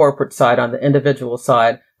on the corporate side, on the individual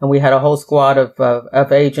side, and we had a whole squad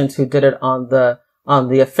of agents who did it on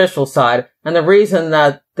the official side. And the reason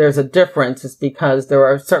that there's a difference is because there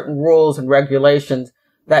are certain rules and regulations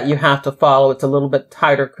that you have to follow. It's a little bit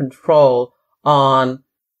tighter control on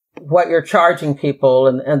what you're charging people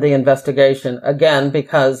and the investigation. Again,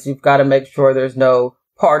 because you've got to make sure there's no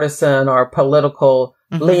partisan or political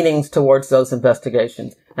leanings towards those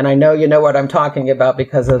investigations. And I know you know what I'm talking about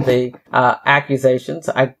because of the accusations.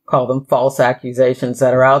 I call them false accusations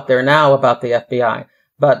that are out there now about the FBI.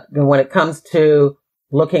 But when it comes to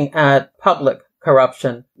looking at public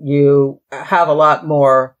corruption, you have a lot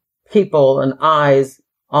more people and eyes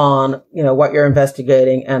on, what you're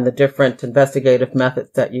investigating and the different investigative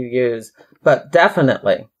methods that you use. But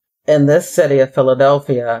definitely in this city of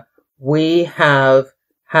Philadelphia, we have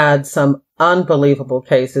had some unbelievable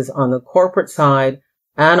cases on the corporate side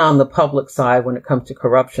and on the public side when it comes to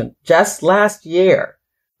corruption. Just last year,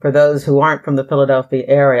 for those who aren't from the Philadelphia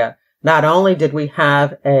area, not only did we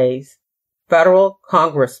have a federal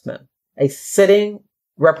congressman, a sitting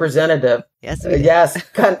representative,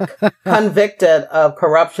 convicted of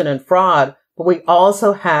corruption and fraud, but we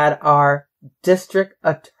also had our district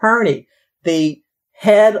attorney, the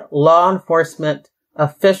head law enforcement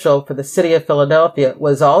official for the city of Philadelphia,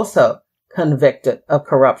 was also convicted of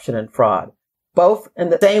corruption and fraud, both in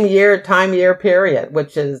the same time year period,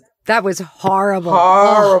 which is that was horrible.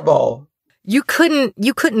 Horrible. Oh. You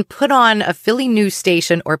couldn't put on a Philly news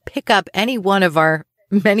station or pick up any one of our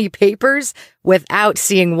many papers without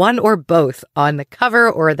seeing one or both on the cover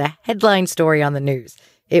or the headline story on the news.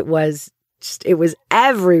 It was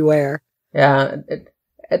everywhere. Yeah,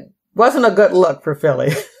 it wasn't a good look for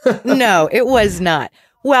Philly. No, it was not.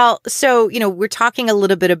 Well, so, we're talking a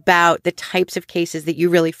little bit about the types of cases that you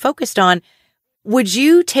really focused on. Would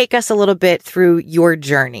you take us a little bit through your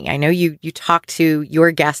journey? I know you talk to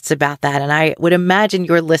your guests about that, and I would imagine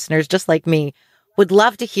your listeners, just like me, would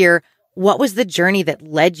love to hear what was the journey that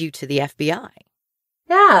led you to the FBI?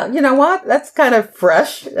 Yeah, you know what? That's kind of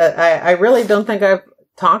fresh. I really don't think I've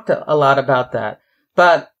talked a lot about that.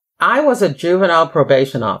 But I was a juvenile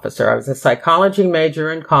probation officer. I was a psychology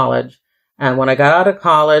major in college. And when I got out of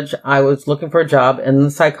college, I was looking for a job in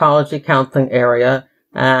the psychology counseling area.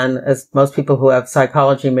 And as most people who have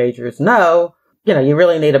psychology majors know, you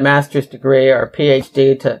really need a master's degree or a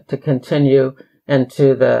PhD to continue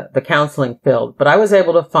into the counseling field. But I was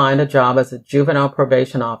able to find a job as a juvenile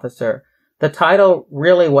probation officer. The title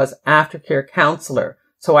really was aftercare counselor.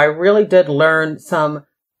 So I really did learn some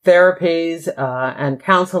therapies and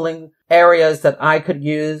counseling areas that I could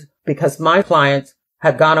use because my clients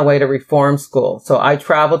had gone away to reform school. So I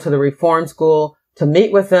traveled to the reform school to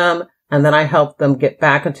meet with them, and then I helped them get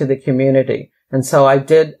back into the community. And so I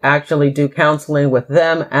did actually do counseling with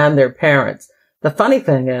them and their parents. The funny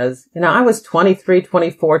thing is, I was 23,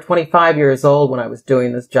 24, 25 years old when I was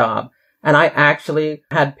doing this job. And I actually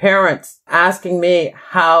had parents asking me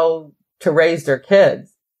how to raise their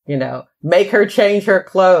kids, make her change her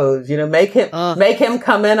clothes, make him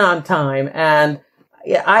come in on time. And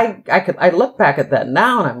yeah, I look back at that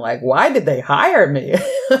now and I'm like, why did they hire me?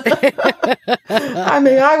 I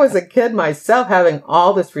mean, I was a kid myself having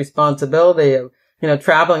all this responsibility of,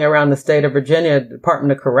 traveling around the state of Virginia,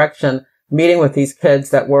 Department of Correction, meeting with these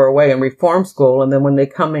kids that were away in reform school. And then when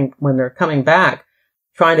they're coming back,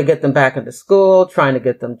 trying to get them back into school, trying to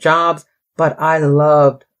get them jobs. But I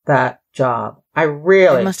loved that job.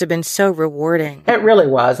 It must have been so rewarding. It really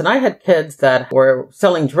was. And I had kids that were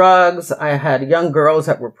selling drugs. I had young girls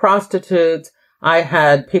that were prostitutes. I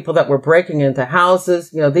had people that were breaking into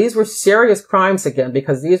houses. These were serious crimes again,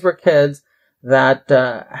 because these were kids that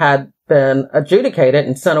had been adjudicated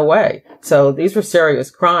and sent away. So these were serious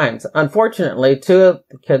crimes. Unfortunately, two of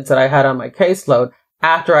the kids that I had on my caseload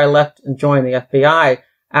after I left and joined the FBI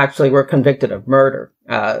actually were convicted of murder.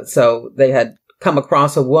 So they had come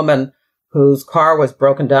across a woman whose car was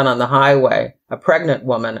broken down on the highway, a pregnant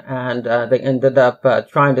woman, and they ended up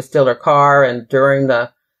trying to steal her car. And during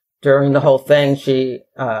the whole thing,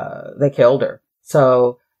 they killed her.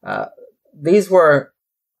 So these were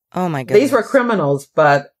criminals,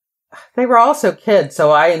 but they were also kids.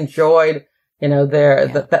 So I enjoyed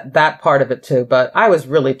that part of it too. But I was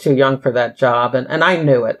really too young for that job, and I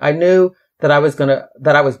knew it. I knew that I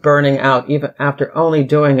was burning out even after only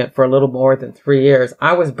doing it for a little more than 3 years.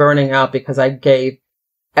 I was burning out because I gave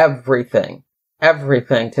everything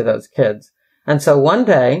to those kids. And so one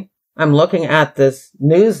day I'm looking at this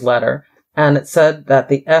newsletter and it said that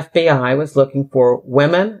the FBI was looking for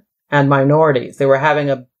women and minorities. They were having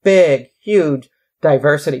a big, huge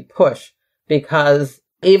diversity push because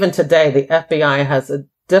even today the FBI has a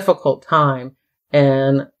difficult time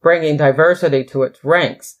in bringing diversity to its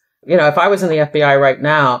ranks. If I was in the FBI right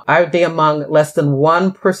now, I would be among less than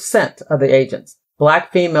 1% of the agents.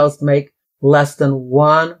 Black females make less than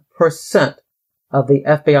 1% of the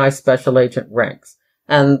FBI special agent ranks.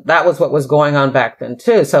 And that was what was going on back then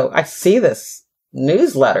too. So I see this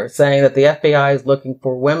newsletter saying that the FBI is looking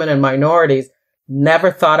for women and minorities.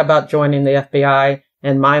 Never thought about joining the FBI.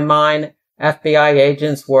 In my mind, FBI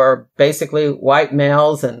agents were basically white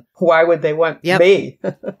males, and why would they want me?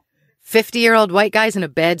 50-year-old white guys in a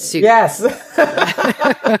bad suit. Yes. That's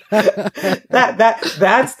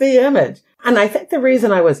the image. And I think the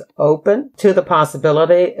reason I was open to the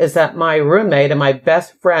possibility is that my roommate and my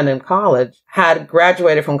best friend in college had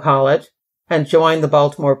graduated from college and joined the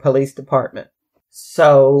Baltimore Police Department.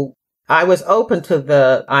 So I was open to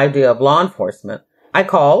the idea of law enforcement. I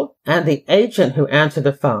called, and the agent who answered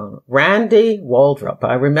the phone, Randy Waldrop,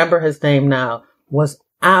 I remember his name now, was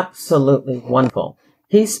absolutely wonderful.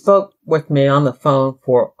 He spoke with me on the phone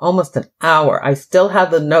for almost an hour. I still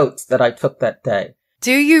have the notes that I took that day.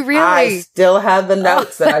 Do you really? I still have the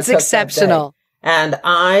notes that I took exceptional. That day. And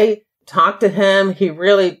I talked to him.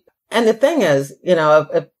 And the thing is,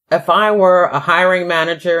 if I were a hiring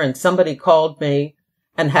manager and somebody called me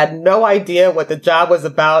and had no idea what the job was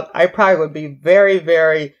about, I probably would be very,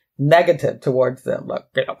 very negative towards them. Look,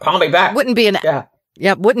 call me back. Wouldn't be an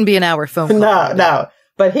hour phone call. No.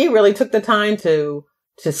 But he really took the time to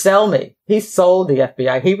sell me. He sold the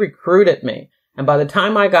FBI. He recruited me. And by the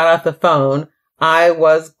time I got off the phone, I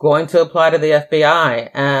was going to apply to the FBI.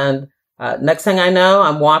 And next thing I know,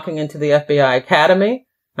 I'm walking into the FBI Academy.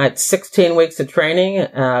 I had 16 weeks of training.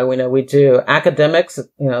 We do academics,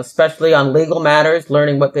 especially on legal matters,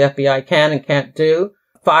 learning what the FBI can and can't do.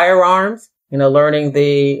 Firearms, learning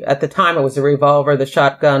at the time it was the revolver, the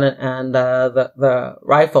shotgun, and the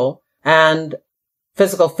rifle, and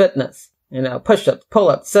physical fitness. Push-ups,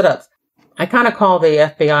 pull-ups, sit-ups. I kind of call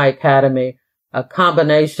the FBI Academy a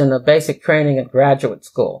combination of basic training and graduate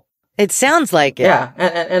school. It sounds like it. Yeah,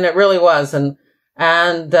 and it really was. And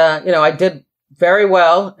I did very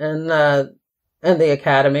well in the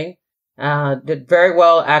academy. Did very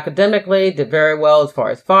well academically, did very well as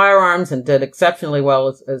far as firearms, and did exceptionally well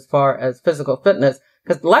as far as physical fitness.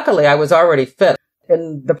 Because luckily I was already fit.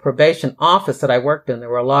 In the probation office that I worked in, there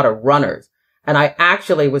were a lot of runners. And I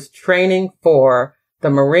actually was training for the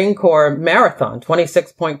Marine Corps marathon,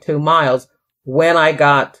 26.2 miles, when I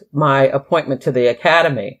got my appointment to the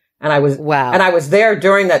academy. And I was there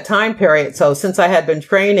during that time period. So since I had been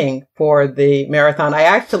training for the marathon, I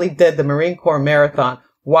actually did the Marine Corps marathon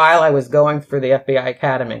while I was going through the FBI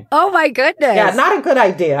Academy. Oh my goodness. Yeah, not a good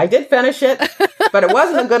idea. I did finish it, but it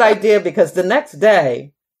wasn't a good idea because the next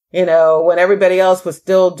day, when everybody else was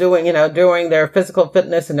still doing their physical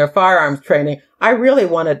fitness and their firearms training, I really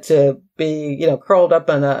wanted to be, curled up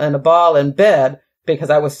in a ball in bed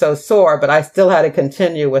because I was so sore, but I still had to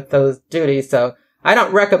continue with those duties. So I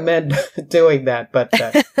don't recommend doing that, but,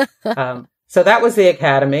 so that was the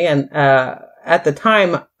academy. And, at the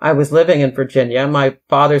time I was living in Virginia. My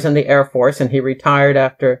father's in the Air Force and he retired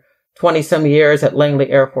after 20 some years at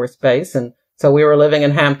Langley Air Force Base. And so we were living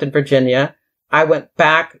in Hampton, Virginia. I went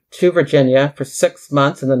back to Virginia for 6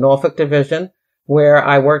 months in the Norfolk Division where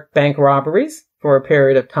I worked bank robberies for a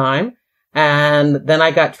period of time. And then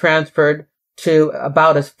I got transferred to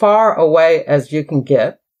about as far away as you can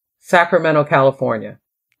get, Sacramento, California.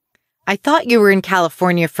 I thought you were in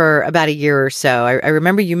California for about a year or so. I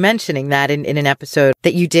remember you mentioning that in an episode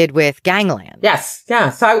that you did with Gangland. Yes. Yeah.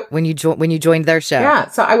 So when you joined their show. Yeah.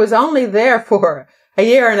 So I was only there for a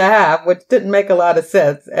year and a half, which didn't make a lot of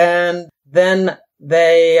sense. And then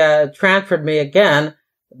they transferred me again.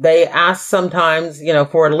 They asked sometimes,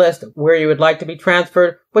 for a list of where you would like to be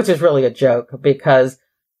transferred, which is really a joke because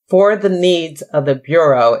for the needs of the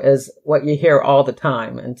Bureau is what you hear all the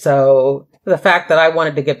time. And so the fact that I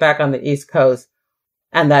wanted to get back on the East Coast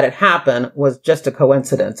and that it happened was just a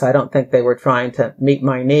coincidence. I don't think they were trying to meet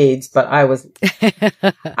my needs, but I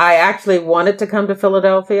actually wanted to come to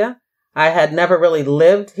Philadelphia. I had never really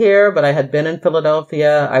lived here, but I had been in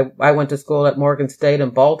Philadelphia. I went to school at Morgan State in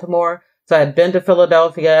Baltimore. So I had been to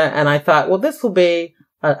Philadelphia and I thought, well, this will be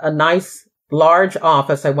a nice large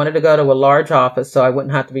office. I wanted to go to a large office so I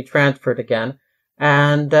wouldn't have to be transferred again.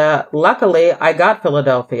 And luckily I got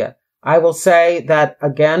Philadelphia. I will say that,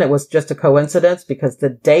 again, it was just a coincidence because the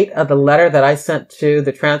date of the letter that I sent to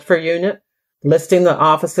the transfer unit listing the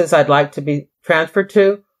offices I'd like to be transferred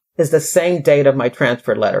to is the same date of my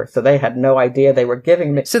transfer letter. So they had no idea they were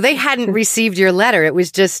giving me. So they hadn't received your letter. It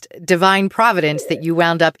was just divine providence that you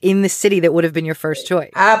wound up in the city that would have been your first choice.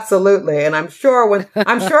 Absolutely. And I'm sure when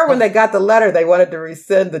they got the letter, they wanted to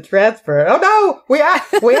rescind the transfer. Oh no,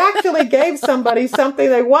 we actually gave somebody something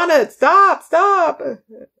they wanted. Stop.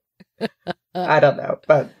 I don't know,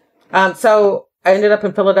 but, so I ended up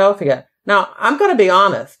in Philadelphia. Now I'm going to be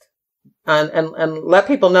honest and let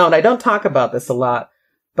people know, and I don't talk about this a lot,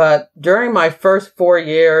 but during my first 4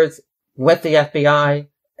 years with the FBI,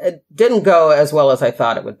 it didn't go as well as I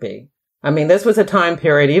thought it would be. I mean, this was a time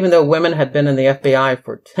period, even though women had been in the FBI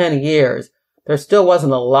for 10 years, there still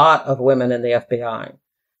wasn't a lot of women in the FBI.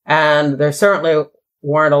 And there certainly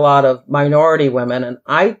weren't a lot of minority women. And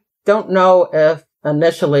I don't know if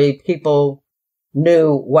initially people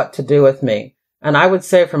knew what to do with me. And I would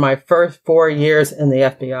say for my first 4 years in the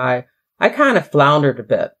FBI, I kind of floundered a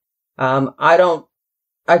bit.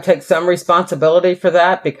 I take some responsibility for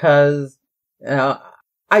that because,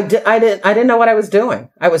 I didn't know what I was doing.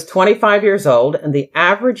 I was 25 years old and the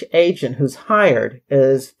average agent who's hired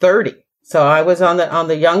is 30. So I was on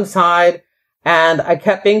the young side and I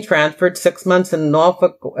kept being transferred 6 months in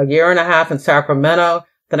Norfolk, a year and a half in Sacramento.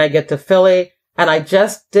 Then I get to Philly. And I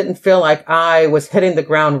just didn't feel like I was hitting the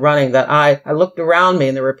ground running, that I looked around me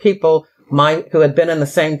and there were people who had been in the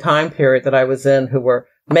same time period that I was in who were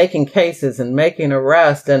making cases and making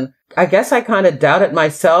arrests. And I guess I kind of doubted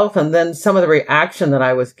myself. And then some of the reaction that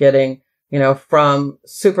I was getting, from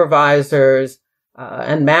supervisors,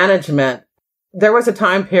 and management, there was a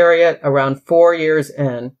time period around 4 years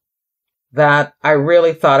in that I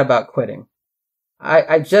really thought about quitting.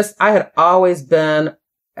 I had always been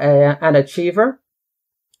an achiever,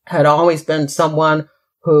 had always been someone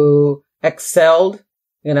who excelled,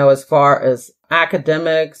 as far as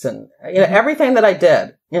academics and, everything that I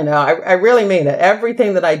did, I really mean it.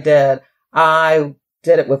 Everything that I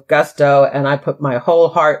did it with gusto and I put my whole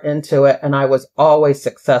heart into it and I was always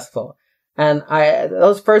successful. And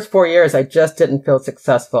those first 4 years, I just didn't feel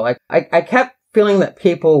successful. I kept feeling that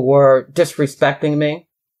people were disrespecting me.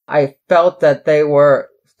 I felt that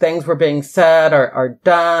things were being said or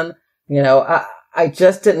done. I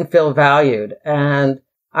just didn't feel valued and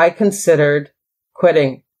I considered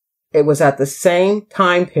quitting. It was at the same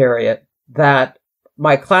time period that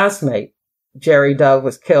my classmate, Jerry Dove,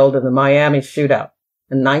 was killed in the Miami shootout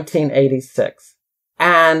in 1986.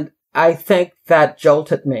 And I think that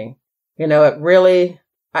jolted me. It really,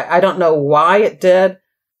 I don't know why it did,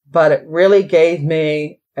 but it really gave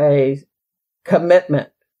me a commitment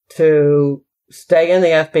to stay in the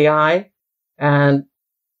FBI and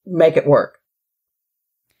make it work.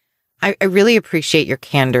 I really appreciate your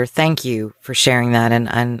candor. Thank you for sharing that.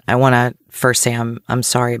 And I want to first say I'm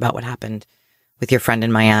sorry about what happened with your friend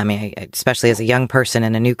in Miami, especially as a young person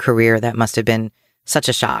in a new career. That must have been such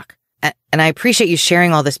a shock. And I appreciate you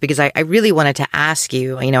sharing all this because I really wanted to ask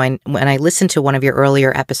you, when I listened to one of your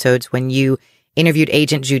earlier episodes when you interviewed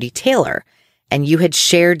Agent Judy Taylor, and you had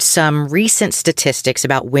shared some recent statistics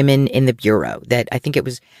about women in the Bureau, that I think it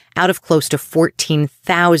was out of close to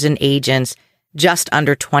 14,000 agents, just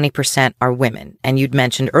under 20% are women. And you'd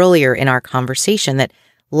mentioned earlier in our conversation that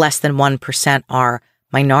less than 1% are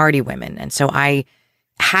minority women. And so I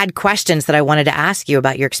had questions that I wanted to ask you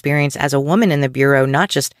about your experience as a woman in the Bureau, not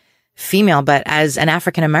just female, but as an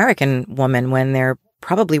African-American woman, when there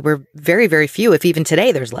probably were very, very few, if even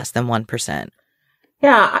today there's less than 1%.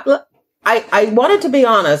 Yeah, I wanted to be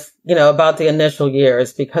honest, about the initial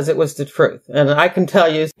years because it was the truth. And I can tell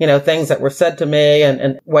you, things that were said to me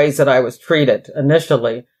and ways that I was treated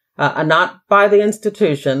initially, not by the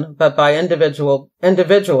institution, but by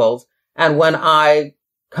individuals. And when I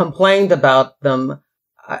complained about them,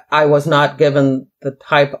 I was not given the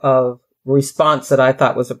type of response that I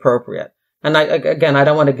thought was appropriate. And I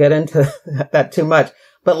don't want to get into that too much,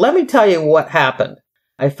 but let me tell you what happened.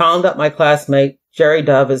 I found out my classmate, Jerry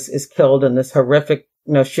Dove, is killed in this horrific,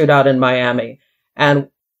 shootout in Miami. And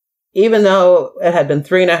even though it had been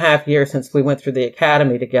 3.5 years since we went through the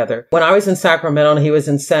academy together, when I was in Sacramento and he was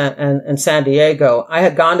in San Diego, I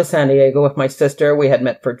had gone to San Diego with my sister. We had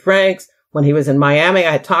met for drinks. When he was in Miami,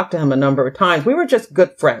 I had talked to him a number of times. We were just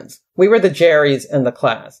good friends. We were the Jerrys in the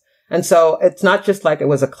class. And so it's not just like it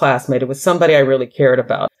was a classmate. It was somebody I really cared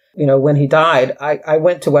about. When he died, I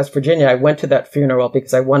went to West Virginia. I went to that funeral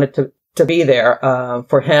because I wanted to be there,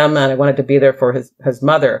 for him. And I wanted to be there for his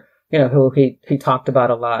mother, who he talked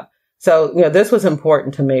about a lot. So, this was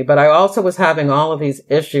important to me, but I also was having all of these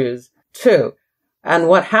issues too. And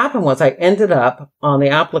what happened was I ended up on the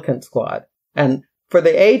applicant squad. And for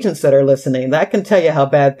the agents that are listening, that can tell you how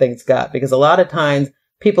bad things got, because a lot of times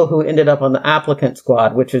people who ended up on the applicant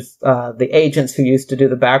squad, which is the agents who used to do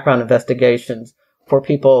the background investigations for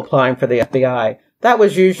people applying for the FBI, that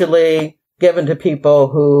was usually given to people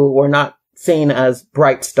who were not seen as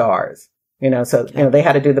bright stars, they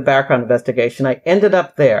had to do the background investigation. I ended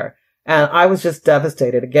up there and I was just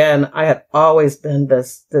devastated. Again, I had always been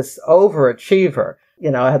this overachiever.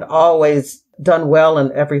 I had always done well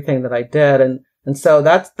in everything that I did. And so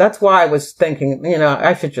that's why I was thinking,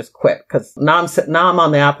 I should just quit, because now I'm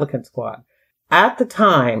on the applicant squad. At the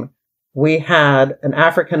time, we had an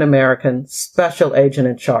African-American special agent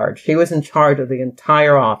in charge. He was in charge of the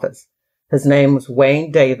entire office. His name was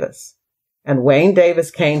Wayne Davis. And Wayne Davis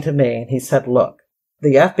came to me and he said, look,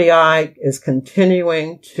 the FBI is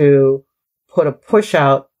continuing to put a push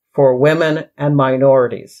out for women and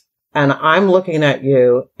minorities. And I'm looking at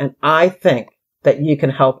you and I think that you can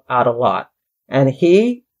help out a lot. And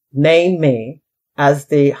he named me as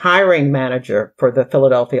the hiring manager for the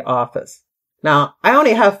Philadelphia office. Now, I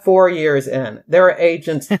only have 4 years in. There are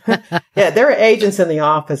agents, there are agents in the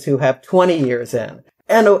office who have 20 years in.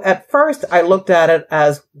 And at first, I looked at it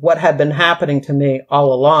as what had been happening to me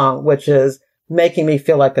all along, which is making me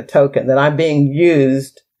feel like a token, that I'm being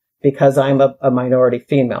used because I'm a minority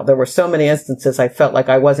female. There were so many instances I felt like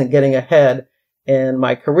I wasn't getting ahead in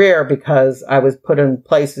my career because I was put in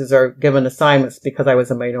places or given assignments because I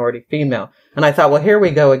was a minority female. And I thought, well, here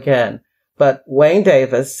we go again. But Wayne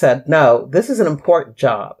Davis said, no, this is an important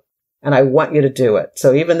job and I want you to do it.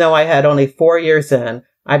 So even though I had only 4 years in,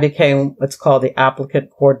 I became what's called the applicant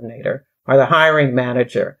coordinator or the hiring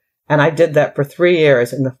manager. And I did that for 3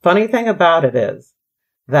 years. And the funny thing about it is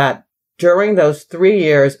that during those 3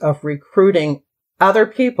 years of recruiting other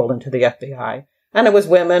people into the FBI, and it was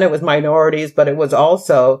women, it was minorities, but it was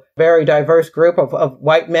also a very diverse group of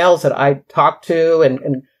white males that I talked to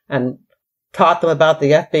and taught them about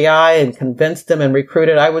the FBI and convinced them and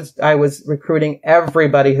recruited. I was recruiting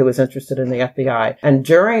everybody who was interested in the FBI. And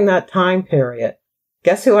during that time period,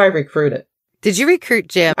 guess who I recruited? Did you recruit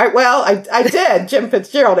Jim? I did. Jim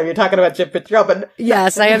Fitzgerald. If you're talking about Jim Fitzgerald, but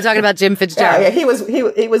yes, I am talking about Jim Fitzgerald. Yeah,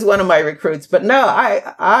 he was one of my recruits. But no,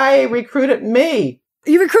 I recruited me.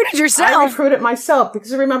 You recruited yourself? I recruited myself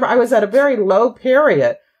because remember, I was at a very low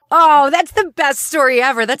period. Oh, that's the best story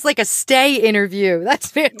ever. That's like a stay interview. That's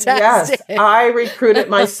fantastic. Yes, I recruited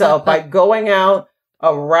myself by going out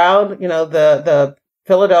around, the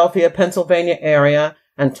Philadelphia, Pennsylvania area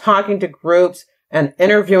and talking to groups and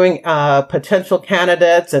interviewing potential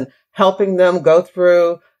candidates and helping them go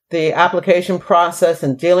through the application process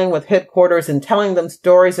and dealing with headquarters and telling them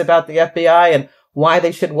stories about the FBI and why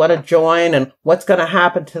they should want to join and what's going to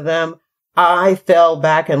happen to them, I fell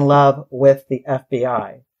back in love with the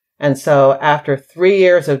FBI. And so after 3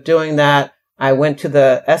 years of doing that, I went to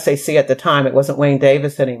the SAC at the time. It wasn't Wayne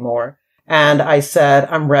Davis anymore. And I said,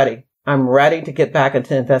 I'm ready. I'm ready to get back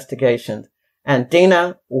into investigations. And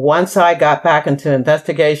Deana, once I got back into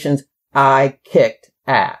investigations, I kicked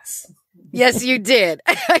ass. Yes, you did.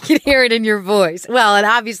 I can hear it in your voice. Well, and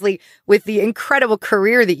obviously with the incredible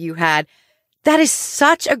career that you had, that is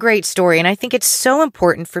such a great story. And I think it's so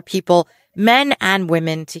important for people, men and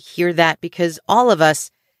women, to hear that, because all of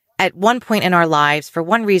us at one point in our lives, for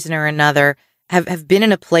one reason or another, have been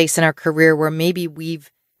in a place in our career where maybe we've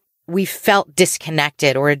felt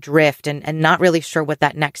disconnected or adrift and not really sure what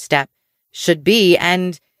that next step should be.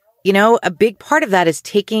 And, you know, a big part of that is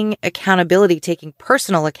taking accountability, taking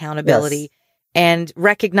personal accountability, yes, and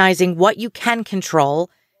recognizing what you can control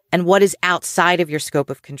and what is outside of your scope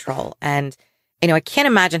of control. And, you know, I can't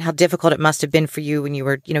imagine how difficult it must have been for you when you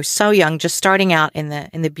were, you know, so young, just starting out in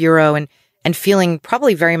the bureau and feeling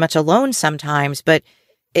probably very much alone sometimes. But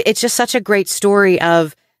it's just such a great story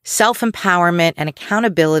of self-empowerment and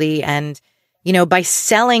accountability. And, you know, by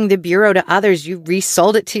selling the bureau to others, you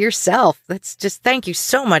resold it to yourself. That's just, thank you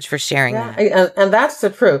so much for sharing that. And that's the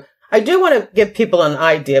truth. I do want to give people an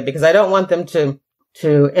idea, because I don't want them to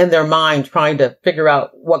in their mind trying to figure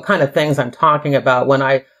out what kind of things I'm talking about when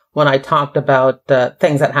I talked about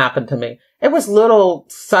things that happened to me. It was little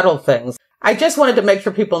subtle things. I just wanted to make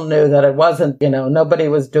sure people knew that it wasn't, you know, nobody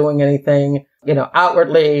was doing anything, you know,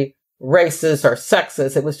 outwardly racist or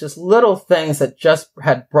sexist. It was just little things that just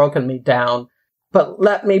had broken me down. But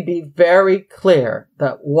let me be very clear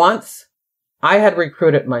that once I had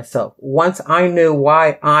recruited myself, once I knew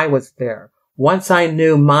why I was there, once I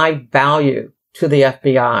knew my value to the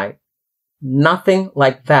FBI, nothing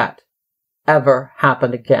like that ever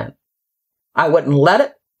happened again. I wouldn't let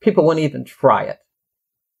it. People wouldn't even try it.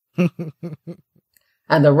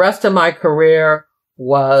 And the rest of my career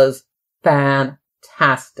was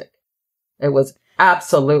fantastic. It was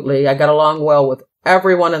absolutely, I got along well with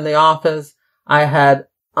everyone in the office. I had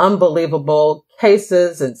unbelievable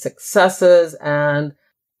cases and successes, and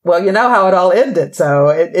well, you know how it all ended. So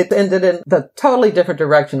it ended in the totally different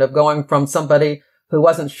direction of going from somebody who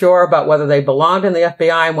wasn't sure about whether they belonged in the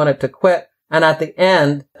FBI and wanted to quit. And at the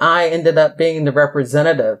end, I ended up being the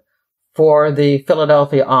representative for the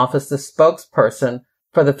Philadelphia office, the spokesperson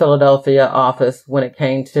for the Philadelphia office when it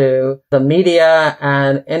came to the media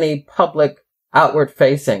and any public outward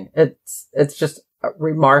facing. It's just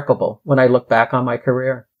remarkable when I look back on my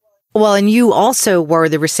career. Well, and you also were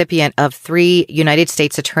the recipient of 3 United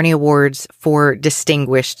States Attorney Awards for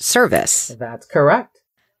Distinguished Service. That's correct.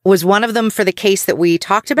 Was one of them for the case that we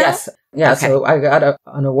talked about? Yes. Yeah. Okay. So I got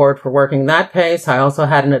an award for working that case. I also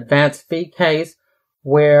had an advance fee case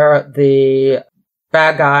where the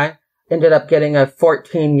bad guy ended up getting a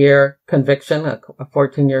 14-year conviction, a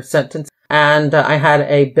 14-year sentence. And I had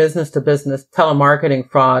a business-to-business telemarketing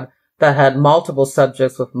fraud that had multiple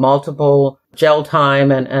subjects with multiple jail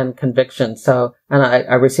time and convictions. So, and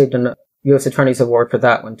I received a U.S. Attorney's Award for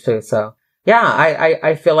that one too. So yeah,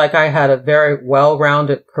 I feel like I had a very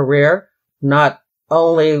well-rounded career, not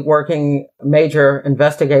only working major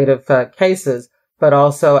investigative cases, but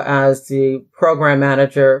also as the program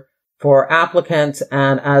manager for applicants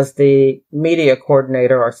and as the media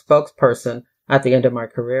coordinator or spokesperson at the end of my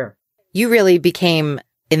career. You really became,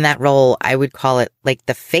 in that role, I would call it like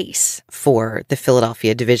the face for the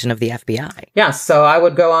Philadelphia division of the FBI. Yes. So I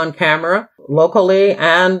would go on camera locally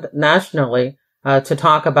and nationally to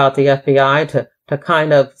talk about the FBI, to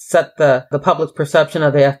kind of set the public's perception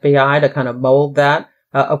of the FBI, to kind of mold that.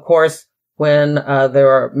 Of course, when there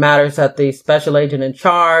are matters that the special agent in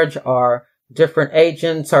charge or different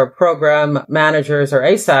agents or program managers or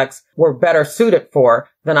ASACs were better suited for,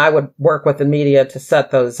 then I would work with the media to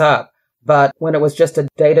set those up. But when it was just a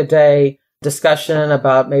day-to-day discussion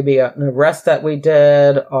about maybe an arrest that we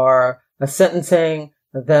did or a sentencing,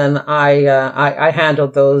 then I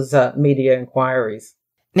handled those media inquiries.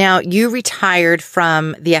 Now, you retired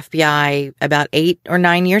from the FBI about 8 or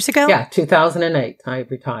 9 years ago? Yeah, 2008, I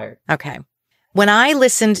retired. Okay. When I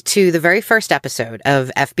listened to the very first episode of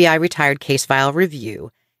FBI Retired Case File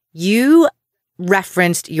Review, you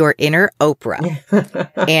referenced your inner Oprah.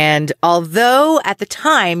 And although at the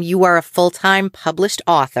time you were a full-time published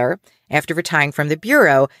author after retiring from the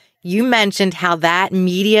Bureau, you mentioned how that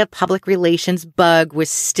media public relations bug was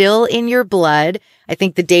still in your blood. I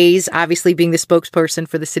think the days, obviously being the spokesperson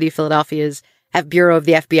for the city of Philadelphia's Bureau of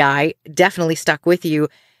the FBI, definitely stuck with you.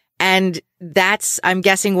 And that's, I'm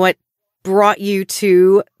guessing, what brought you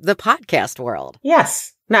to the podcast world.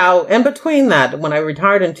 Yes. Now, in between that, when I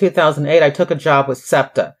retired in 2008, I took a job with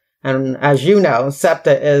SEPTA. And as you know,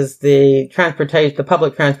 SEPTA is the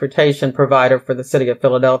public transportation provider for the city of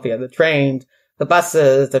Philadelphia, the trains, the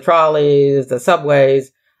buses, the trolleys, the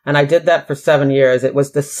subways. And I did that for 7 years. It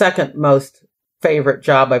was the second most favorite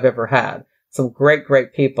job I've ever had. Some great,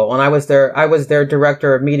 great people. And I was their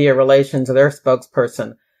director of media relations, or their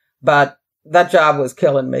spokesperson. But that job was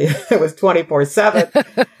killing me. It was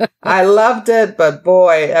 24/7. I loved it, but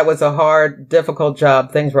boy, that was a hard, difficult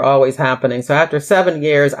job. Things were always happening. So after 7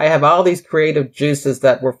 years, I have all these creative juices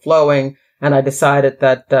that were flowing, and I decided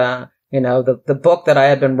that, the book that I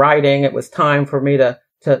had been writing, it was time for me to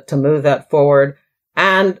move that forward.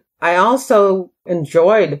 And I also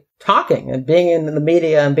enjoyed talking and being in the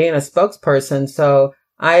media and being a spokesperson. So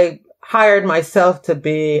I hired myself to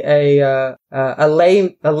be a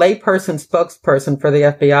layperson spokesperson for the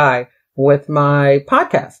FBI with my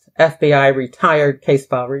podcast, FBI Retired Case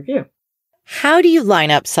File Review. How do you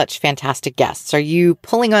line up such fantastic guests? Are you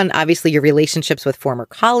pulling on, obviously, your relationships with former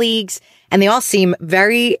colleagues? And they all seem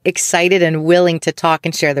very excited and willing to talk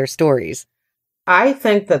and share their stories. I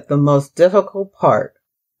think that the most difficult part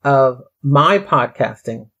of my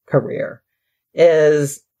podcasting career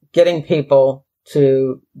is getting people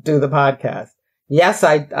to do the podcast. Yes,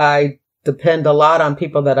 I depend a lot on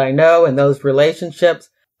people that I know and those relationships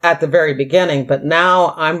at the very beginning, but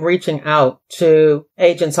now I'm reaching out to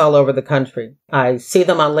agents all over the country. I see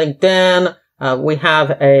them on LinkedIn. We have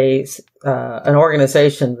an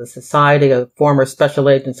organization, the Society of Former Special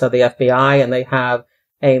Agents of the FBI, and they have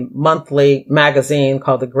a monthly magazine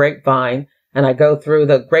called The Grapevine. And I go through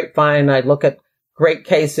the Grapevine, I look at great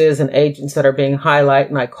cases and agents that are being highlighted,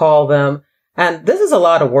 and I call them. And this is a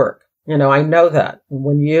lot of work. I know that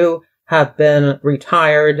when you have been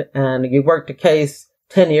retired and you worked a case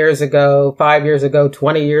 10 years ago, 5 years ago,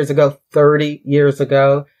 20 years ago, 30 years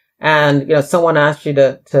ago, and, someone asked you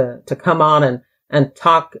to come on and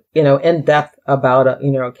talk, in depth about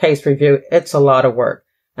a case review, it's a lot of work.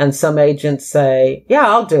 And some agents say, yeah,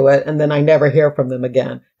 I'll do it. And then I never hear from them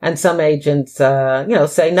again. And some agents,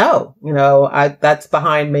 say, no, that's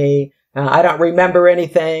behind me. I don't remember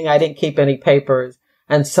anything. I didn't keep any papers.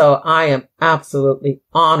 And so I am absolutely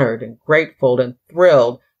honored and grateful and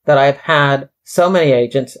thrilled that I've had so many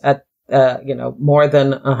agents at, more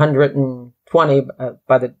than 120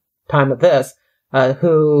 by the time of this,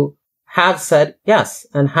 who have said yes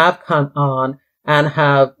and have come on and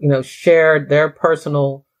have, shared their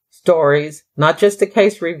personal stories, not just the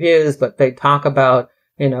case reviews, but they talk about,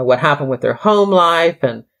 what happened with their home life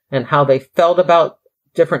and how they felt about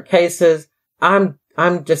different cases. I'm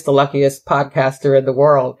just the luckiest podcaster in the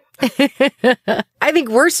world. I think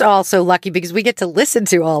we're also lucky because we get to listen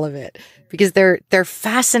to all of it because they're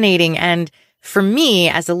fascinating. And for me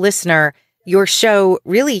as a listener, your show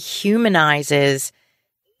really humanizes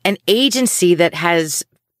an agency that has,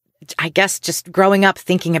 I guess, just growing up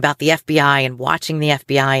thinking about the FBI and watching the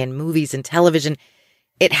FBI in movies and television,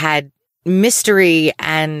 it had mystery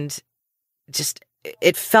and just,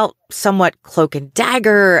 it felt somewhat cloak and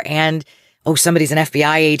dagger and, oh, somebody's an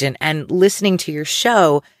FBI agent. And listening to your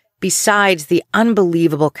show, besides the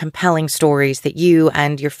unbelievable, compelling stories that you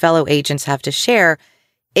and your fellow agents have to share,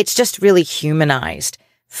 it's just really humanized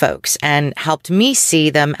folks and helped me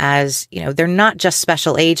see them as, they're not just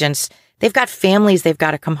special agents. They've got families they've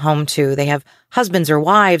got to come home to. They have husbands or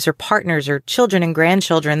wives or partners or children and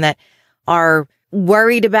grandchildren that are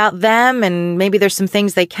worried about them. And maybe there's some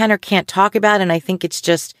things they can or can't talk about. And I think it's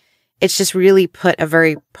just really put a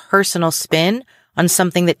very personal spin on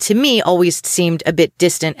something that to me always seemed a bit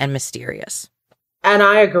distant and mysterious. And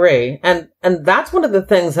I agree. And that's one of the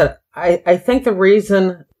things that I think the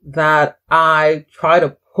reason that I try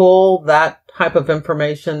to pull that type of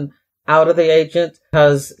information out of the agent,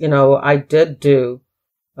 because, I did do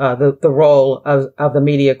the role of the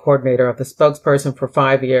media coordinator, of the spokesperson for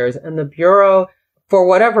 5 years. And the Bureau, for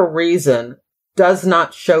whatever reason, does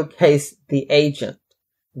not showcase the agent.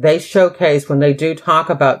 They showcase when they do talk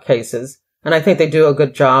about cases, and I think they do a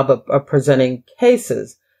good job of presenting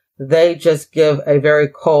cases. They just give a very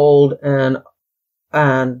cold and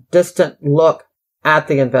distant look at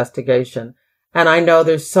the investigation. And I know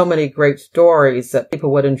there's so many great stories that people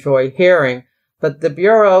would enjoy hearing, but the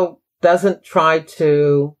Bureau doesn't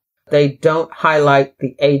they don't highlight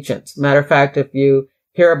the agents. Matter of fact, if you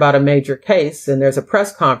hear about a major case and there's a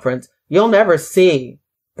press conference, you'll never see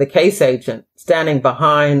the case agent standing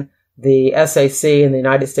behind the SAC and the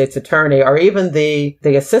United States Attorney, or even the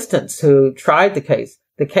assistants who tried the case.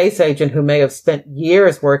 The case agent, who may have spent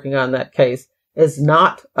years working on that case, is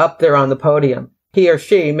not up there on the podium. He or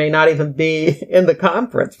she may not even be in the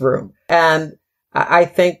conference room. And I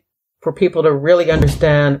think for people to really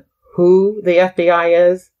understand who the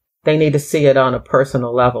FBI is, they need to see it on a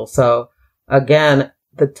personal level. So again,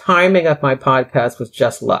 the timing of my podcast was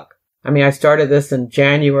just luck. I mean, I started this in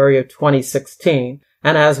January of 2016.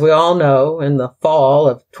 And as we all know, in the fall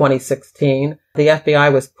of 2016, the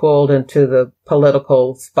FBI was pulled into the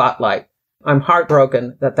political spotlight. I'm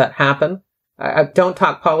heartbroken that that happened. I don't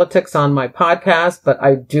talk politics on my podcast, but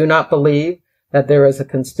I do not believe that there is a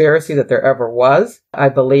conspiracy, that there ever was. I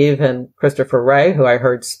believe in Christopher Wray, who I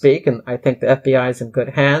heard speak, and I think the FBI is in good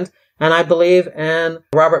hands. And I believe in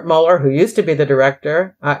Robert Mueller, who used to be the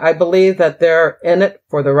director. I believe that they're in it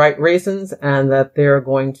for the right reasons and that they're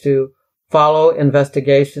going to follow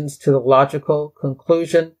investigations to the logical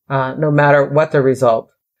conclusion, no matter what the result.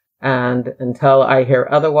 And until I hear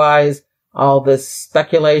otherwise, all this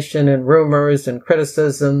speculation and rumors and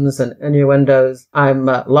criticisms and innuendos, I'm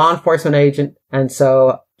a law enforcement agent. And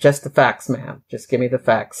so just the facts, ma'am. Just give me the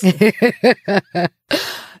facts.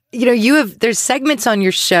 You know, there's segments on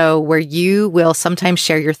your show where you will sometimes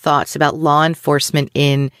share your thoughts about law enforcement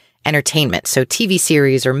in entertainment. So TV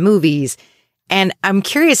series or movies. And I'm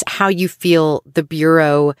curious how you feel the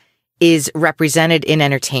Bureau is represented in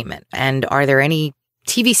entertainment. And are there any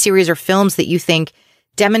TV series or films that you think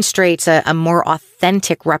demonstrates a more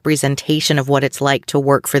authentic representation of what it's like to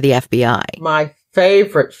work for the FBI? My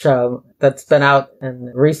favorite show that's been out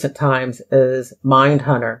in recent times is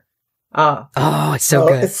Mindhunter. Oh, it's so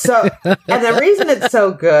good. And the reason it's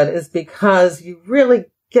so good is because you really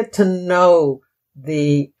get to know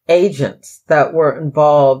the agents that were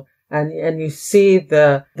involved, and you see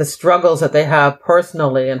the struggles that they have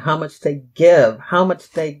personally and how much they give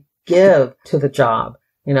to the job.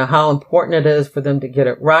 You know, how important it is for them to get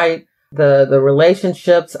it right. The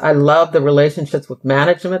relationships. I love the relationships with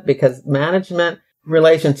management, because management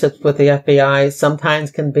relationships with the FBI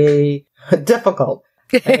sometimes can be difficult.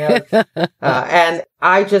 And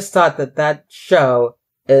I just thought that show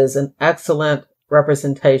is an excellent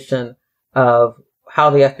representation of how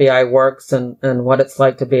the FBI works and what it's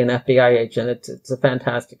like to be an FBI agent. It's a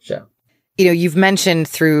fantastic show. You know, you've mentioned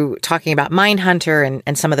through talking about Mindhunter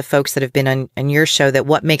and some of the folks that have been on your show that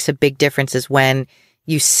what makes a big difference is when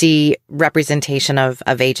you see representation of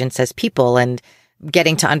agents as people and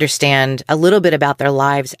getting to understand a little bit about their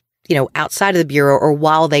lives, you know, outside of the Bureau or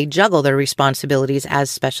while they juggle their responsibilities as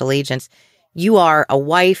special agents. You are a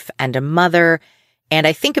wife and a mother. And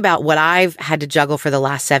I think about what I've had to juggle for the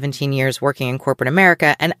last 17 years working in corporate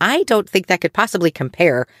America. And I don't think that could possibly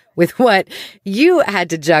compare with what you had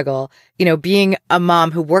to juggle, you know, being a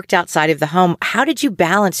mom who worked outside of the home. How did you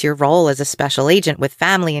balance your role as a special agent with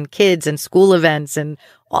family and kids and school events and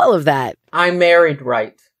all of that? I married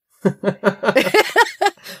right.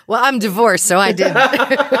 Well, I'm divorced, so I didn't.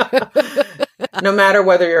 No matter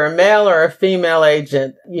whether you're a male or a female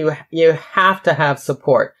agent, you have to have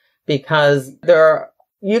support, because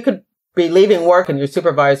you could be leaving work and your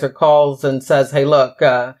supervisor calls and says, hey, look,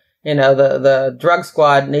 the drug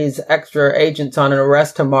squad needs extra agents on an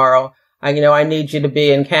arrest tomorrow. I need you to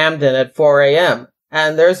be in Camden at 4 a.m.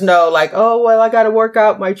 And there's no like, oh, well, I got to work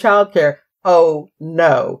out my childcare. Oh,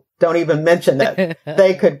 no, don't even mention it.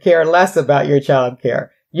 They could care less about your childcare.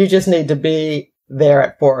 You just need to be there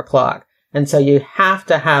at 4 o'clock. And so you have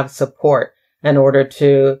to have support in order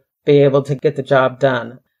to be able to get the job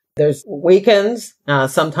done. There's weekends.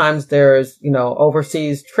 Sometimes there's,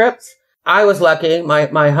 overseas trips. I was lucky.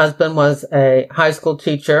 My husband was a high school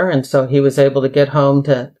teacher, and so he was able to get home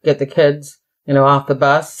to get the kids, off the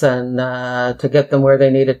bus and to get them where they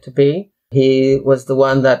needed to be. He was the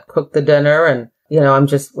one that cooked the dinner, and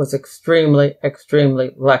was extremely,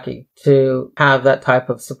 extremely lucky to have that type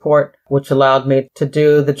of support, which allowed me to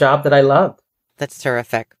do the job that I loved. That's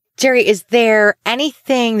terrific. Jerri, is there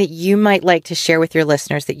anything that you might like to share with your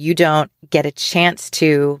listeners that you don't get a chance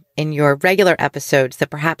to in your regular episodes that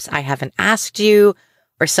perhaps I haven't asked you,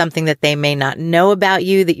 or something that they may not know about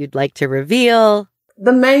you that you'd like to reveal?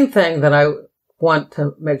 The main thing that I want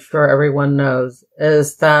to make sure everyone knows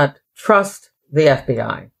is that trust the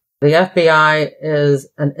FBI. The FBI is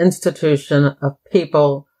an institution of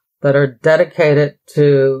people that are dedicated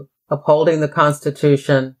to upholding the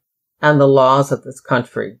Constitution and the laws of this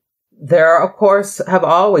country. There, of course, have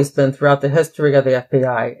always been throughout the history of the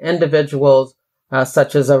FBI individuals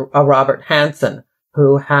such as a Robert Hansen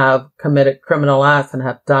who have committed criminal acts and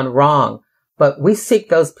have done wrong. But we seek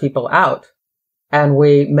those people out and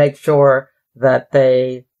we make sure that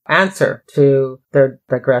they answer to their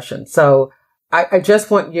digression. So I just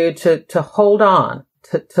want you to hold on,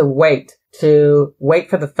 to wait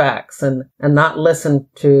for the facts and not listen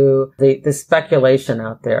to the speculation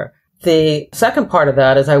out there. The second part of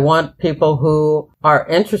that is I want people who are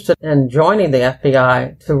interested in joining the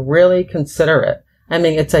FBI to really consider it. I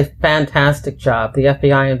mean, it's a fantastic job. The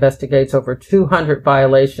FBI investigates over 200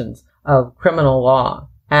 violations of criminal law,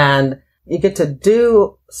 and you get to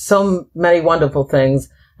do so many wonderful things,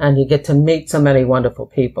 and you get to meet so many wonderful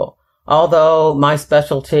people. Although my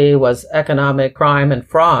specialty was economic crime and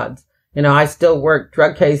frauds, I still worked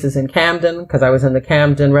drug cases in Camden because I was in the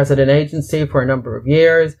Camden resident agency for a number of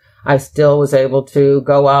years. I still was able to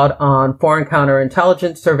go out on foreign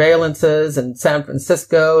counterintelligence surveillances in San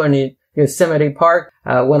Francisco and Yosemite Park.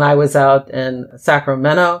 When I was out in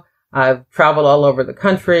Sacramento, I've traveled all over the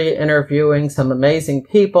country interviewing some amazing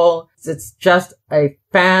people. It's just a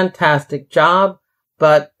fantastic job,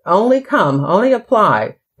 but only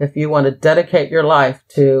apply if you want to dedicate your life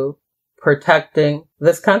to protecting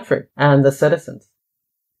this country and the citizens.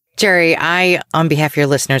 Jerri, I, on behalf of your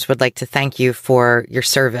listeners, would like to thank you for your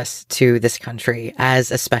service to this country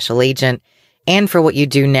as a special agent and for what you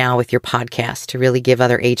do now with your podcast to really give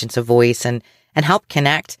other agents a voice and help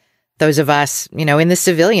connect those of us, in the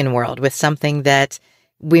civilian world with something that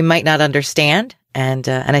we might not understand. And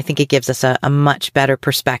I think it gives us a much better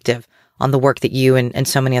perspective on the work that you and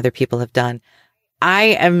so many other people have done.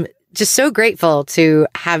 I am just so grateful to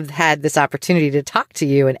have had this opportunity to talk to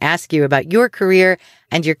you and ask you about your career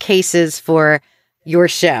and your cases for your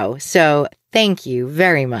show. So thank you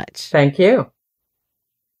very much. Thank you.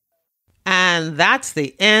 And that's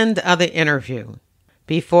the end of the interview.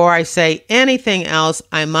 Before I say anything else,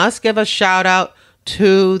 I must give a shout out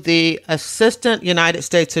to the assistant United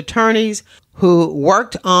States attorneys who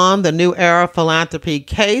worked on the new Era Philanthropy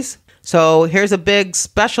case. So here's a big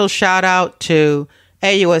special shout out to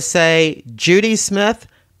AUSA Judy Smith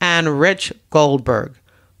and Rich Goldberg.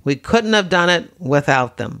 We couldn't have done it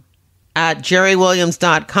without them. At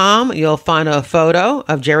jerriwilliams.com, you'll find a photo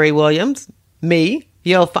of Jerri Williams, me.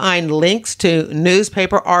 You'll find links to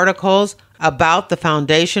newspaper articles about the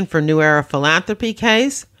Foundation for New Era Philanthropy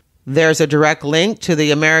case. There's a direct link to the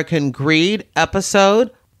American Greed episode.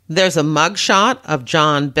 There's a mugshot of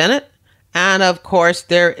John Bennett. And of course,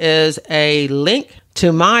 there is a link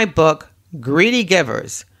to my book, Greedy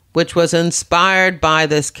Givers, which was inspired by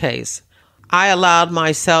this case. I allowed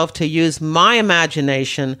myself to use my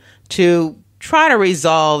imagination to try to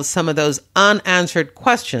resolve some of those unanswered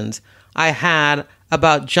questions I had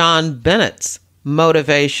about John Bennett's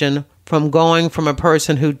motivation from going from a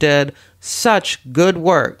person who did such good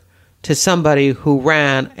work to somebody who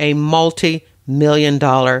ran a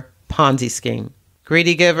multi-million-dollar Ponzi scheme.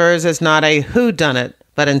 Greedy Givers is not a whodunit,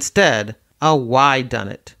 but instead a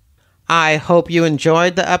whydunit. I hope you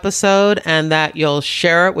enjoyed the episode and that you'll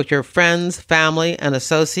share it with your friends, family, and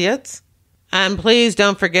associates. And please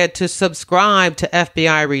don't forget to subscribe to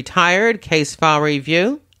FBI Retired Case File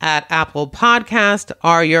Review at Apple Podcast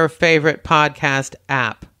or your favorite podcast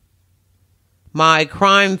app. My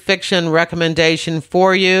crime fiction recommendation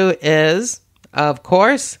for you is, of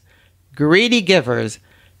course, Greedy Givers,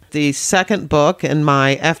 the second book in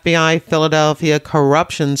my FBI Philadelphia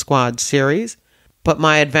Corruption Squad series. But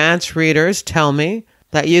my advanced readers tell me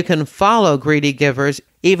that you can follow Greedy Givers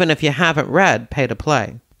even if you haven't read Pay to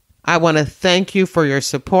Play. I want to thank you for your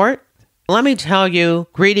support. Let me tell you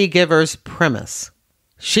Greedy Givers' premise.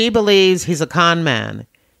 She believes he's a con man.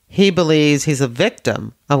 He believes he's a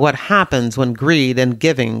victim of what happens when greed and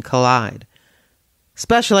giving collide.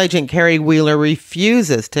 Special Agent Carrie Wheeler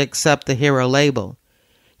refuses to accept the hero label,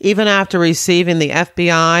 even after receiving the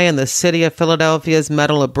FBI and the City of Philadelphia's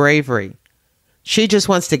Medal of Bravery. She just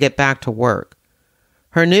wants to get back to work.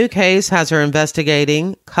 Her new case has her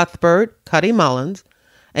investigating Cuthbert Cuddy Mullins,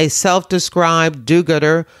 a self-described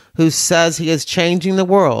do-gooder who says he is changing the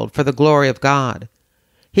world for the glory of God.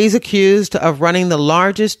 He's accused of running the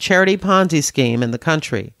largest charity Ponzi scheme in the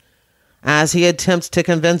country, as he attempts to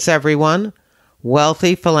convince everyone,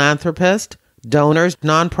 wealthy philanthropists, donors,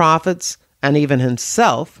 nonprofits, and even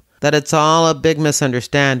himself, that it's all a big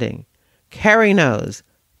misunderstanding. Carrie knows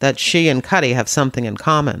that she and Cuddy have something in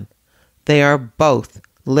common. They are both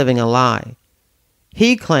living a lie.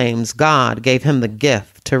 He claims God gave him the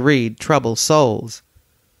gift to read troubled souls.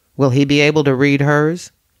 Will he be able to read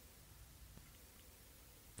hers?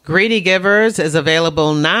 Greedy Givers is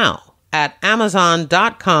available now at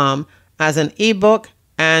Amazon.com as an ebook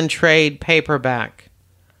and trade paperback.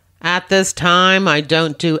 At this time, I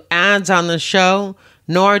don't do ads on the show,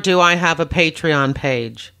 nor do I have a Patreon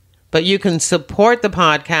page. But you can support the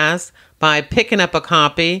podcast by picking up a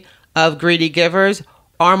copy of Greedy Givers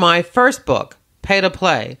or my first book, Pay to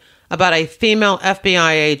Play, about a female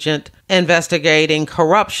FBI agent investigating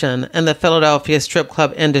corruption in the Philadelphia strip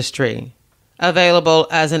club industry. available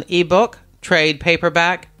as an ebook, trade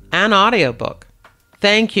paperback, and audiobook.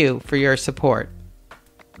 Thank you for your support.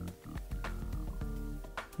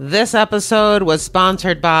 This episode was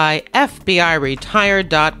sponsored by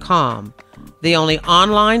FBIRetired.com, the only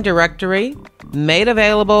online directory made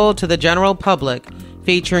available to the general public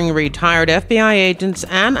featuring retired FBI agents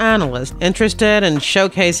and analysts interested in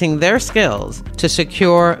showcasing their skills to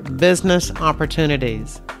secure business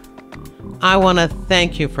opportunities. I want to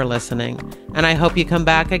thank you for listening, and I hope you come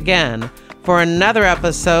back again for another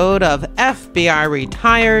episode of FBI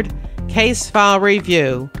Retired Case File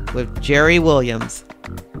Review with Jerri Williams.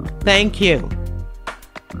 Thank you.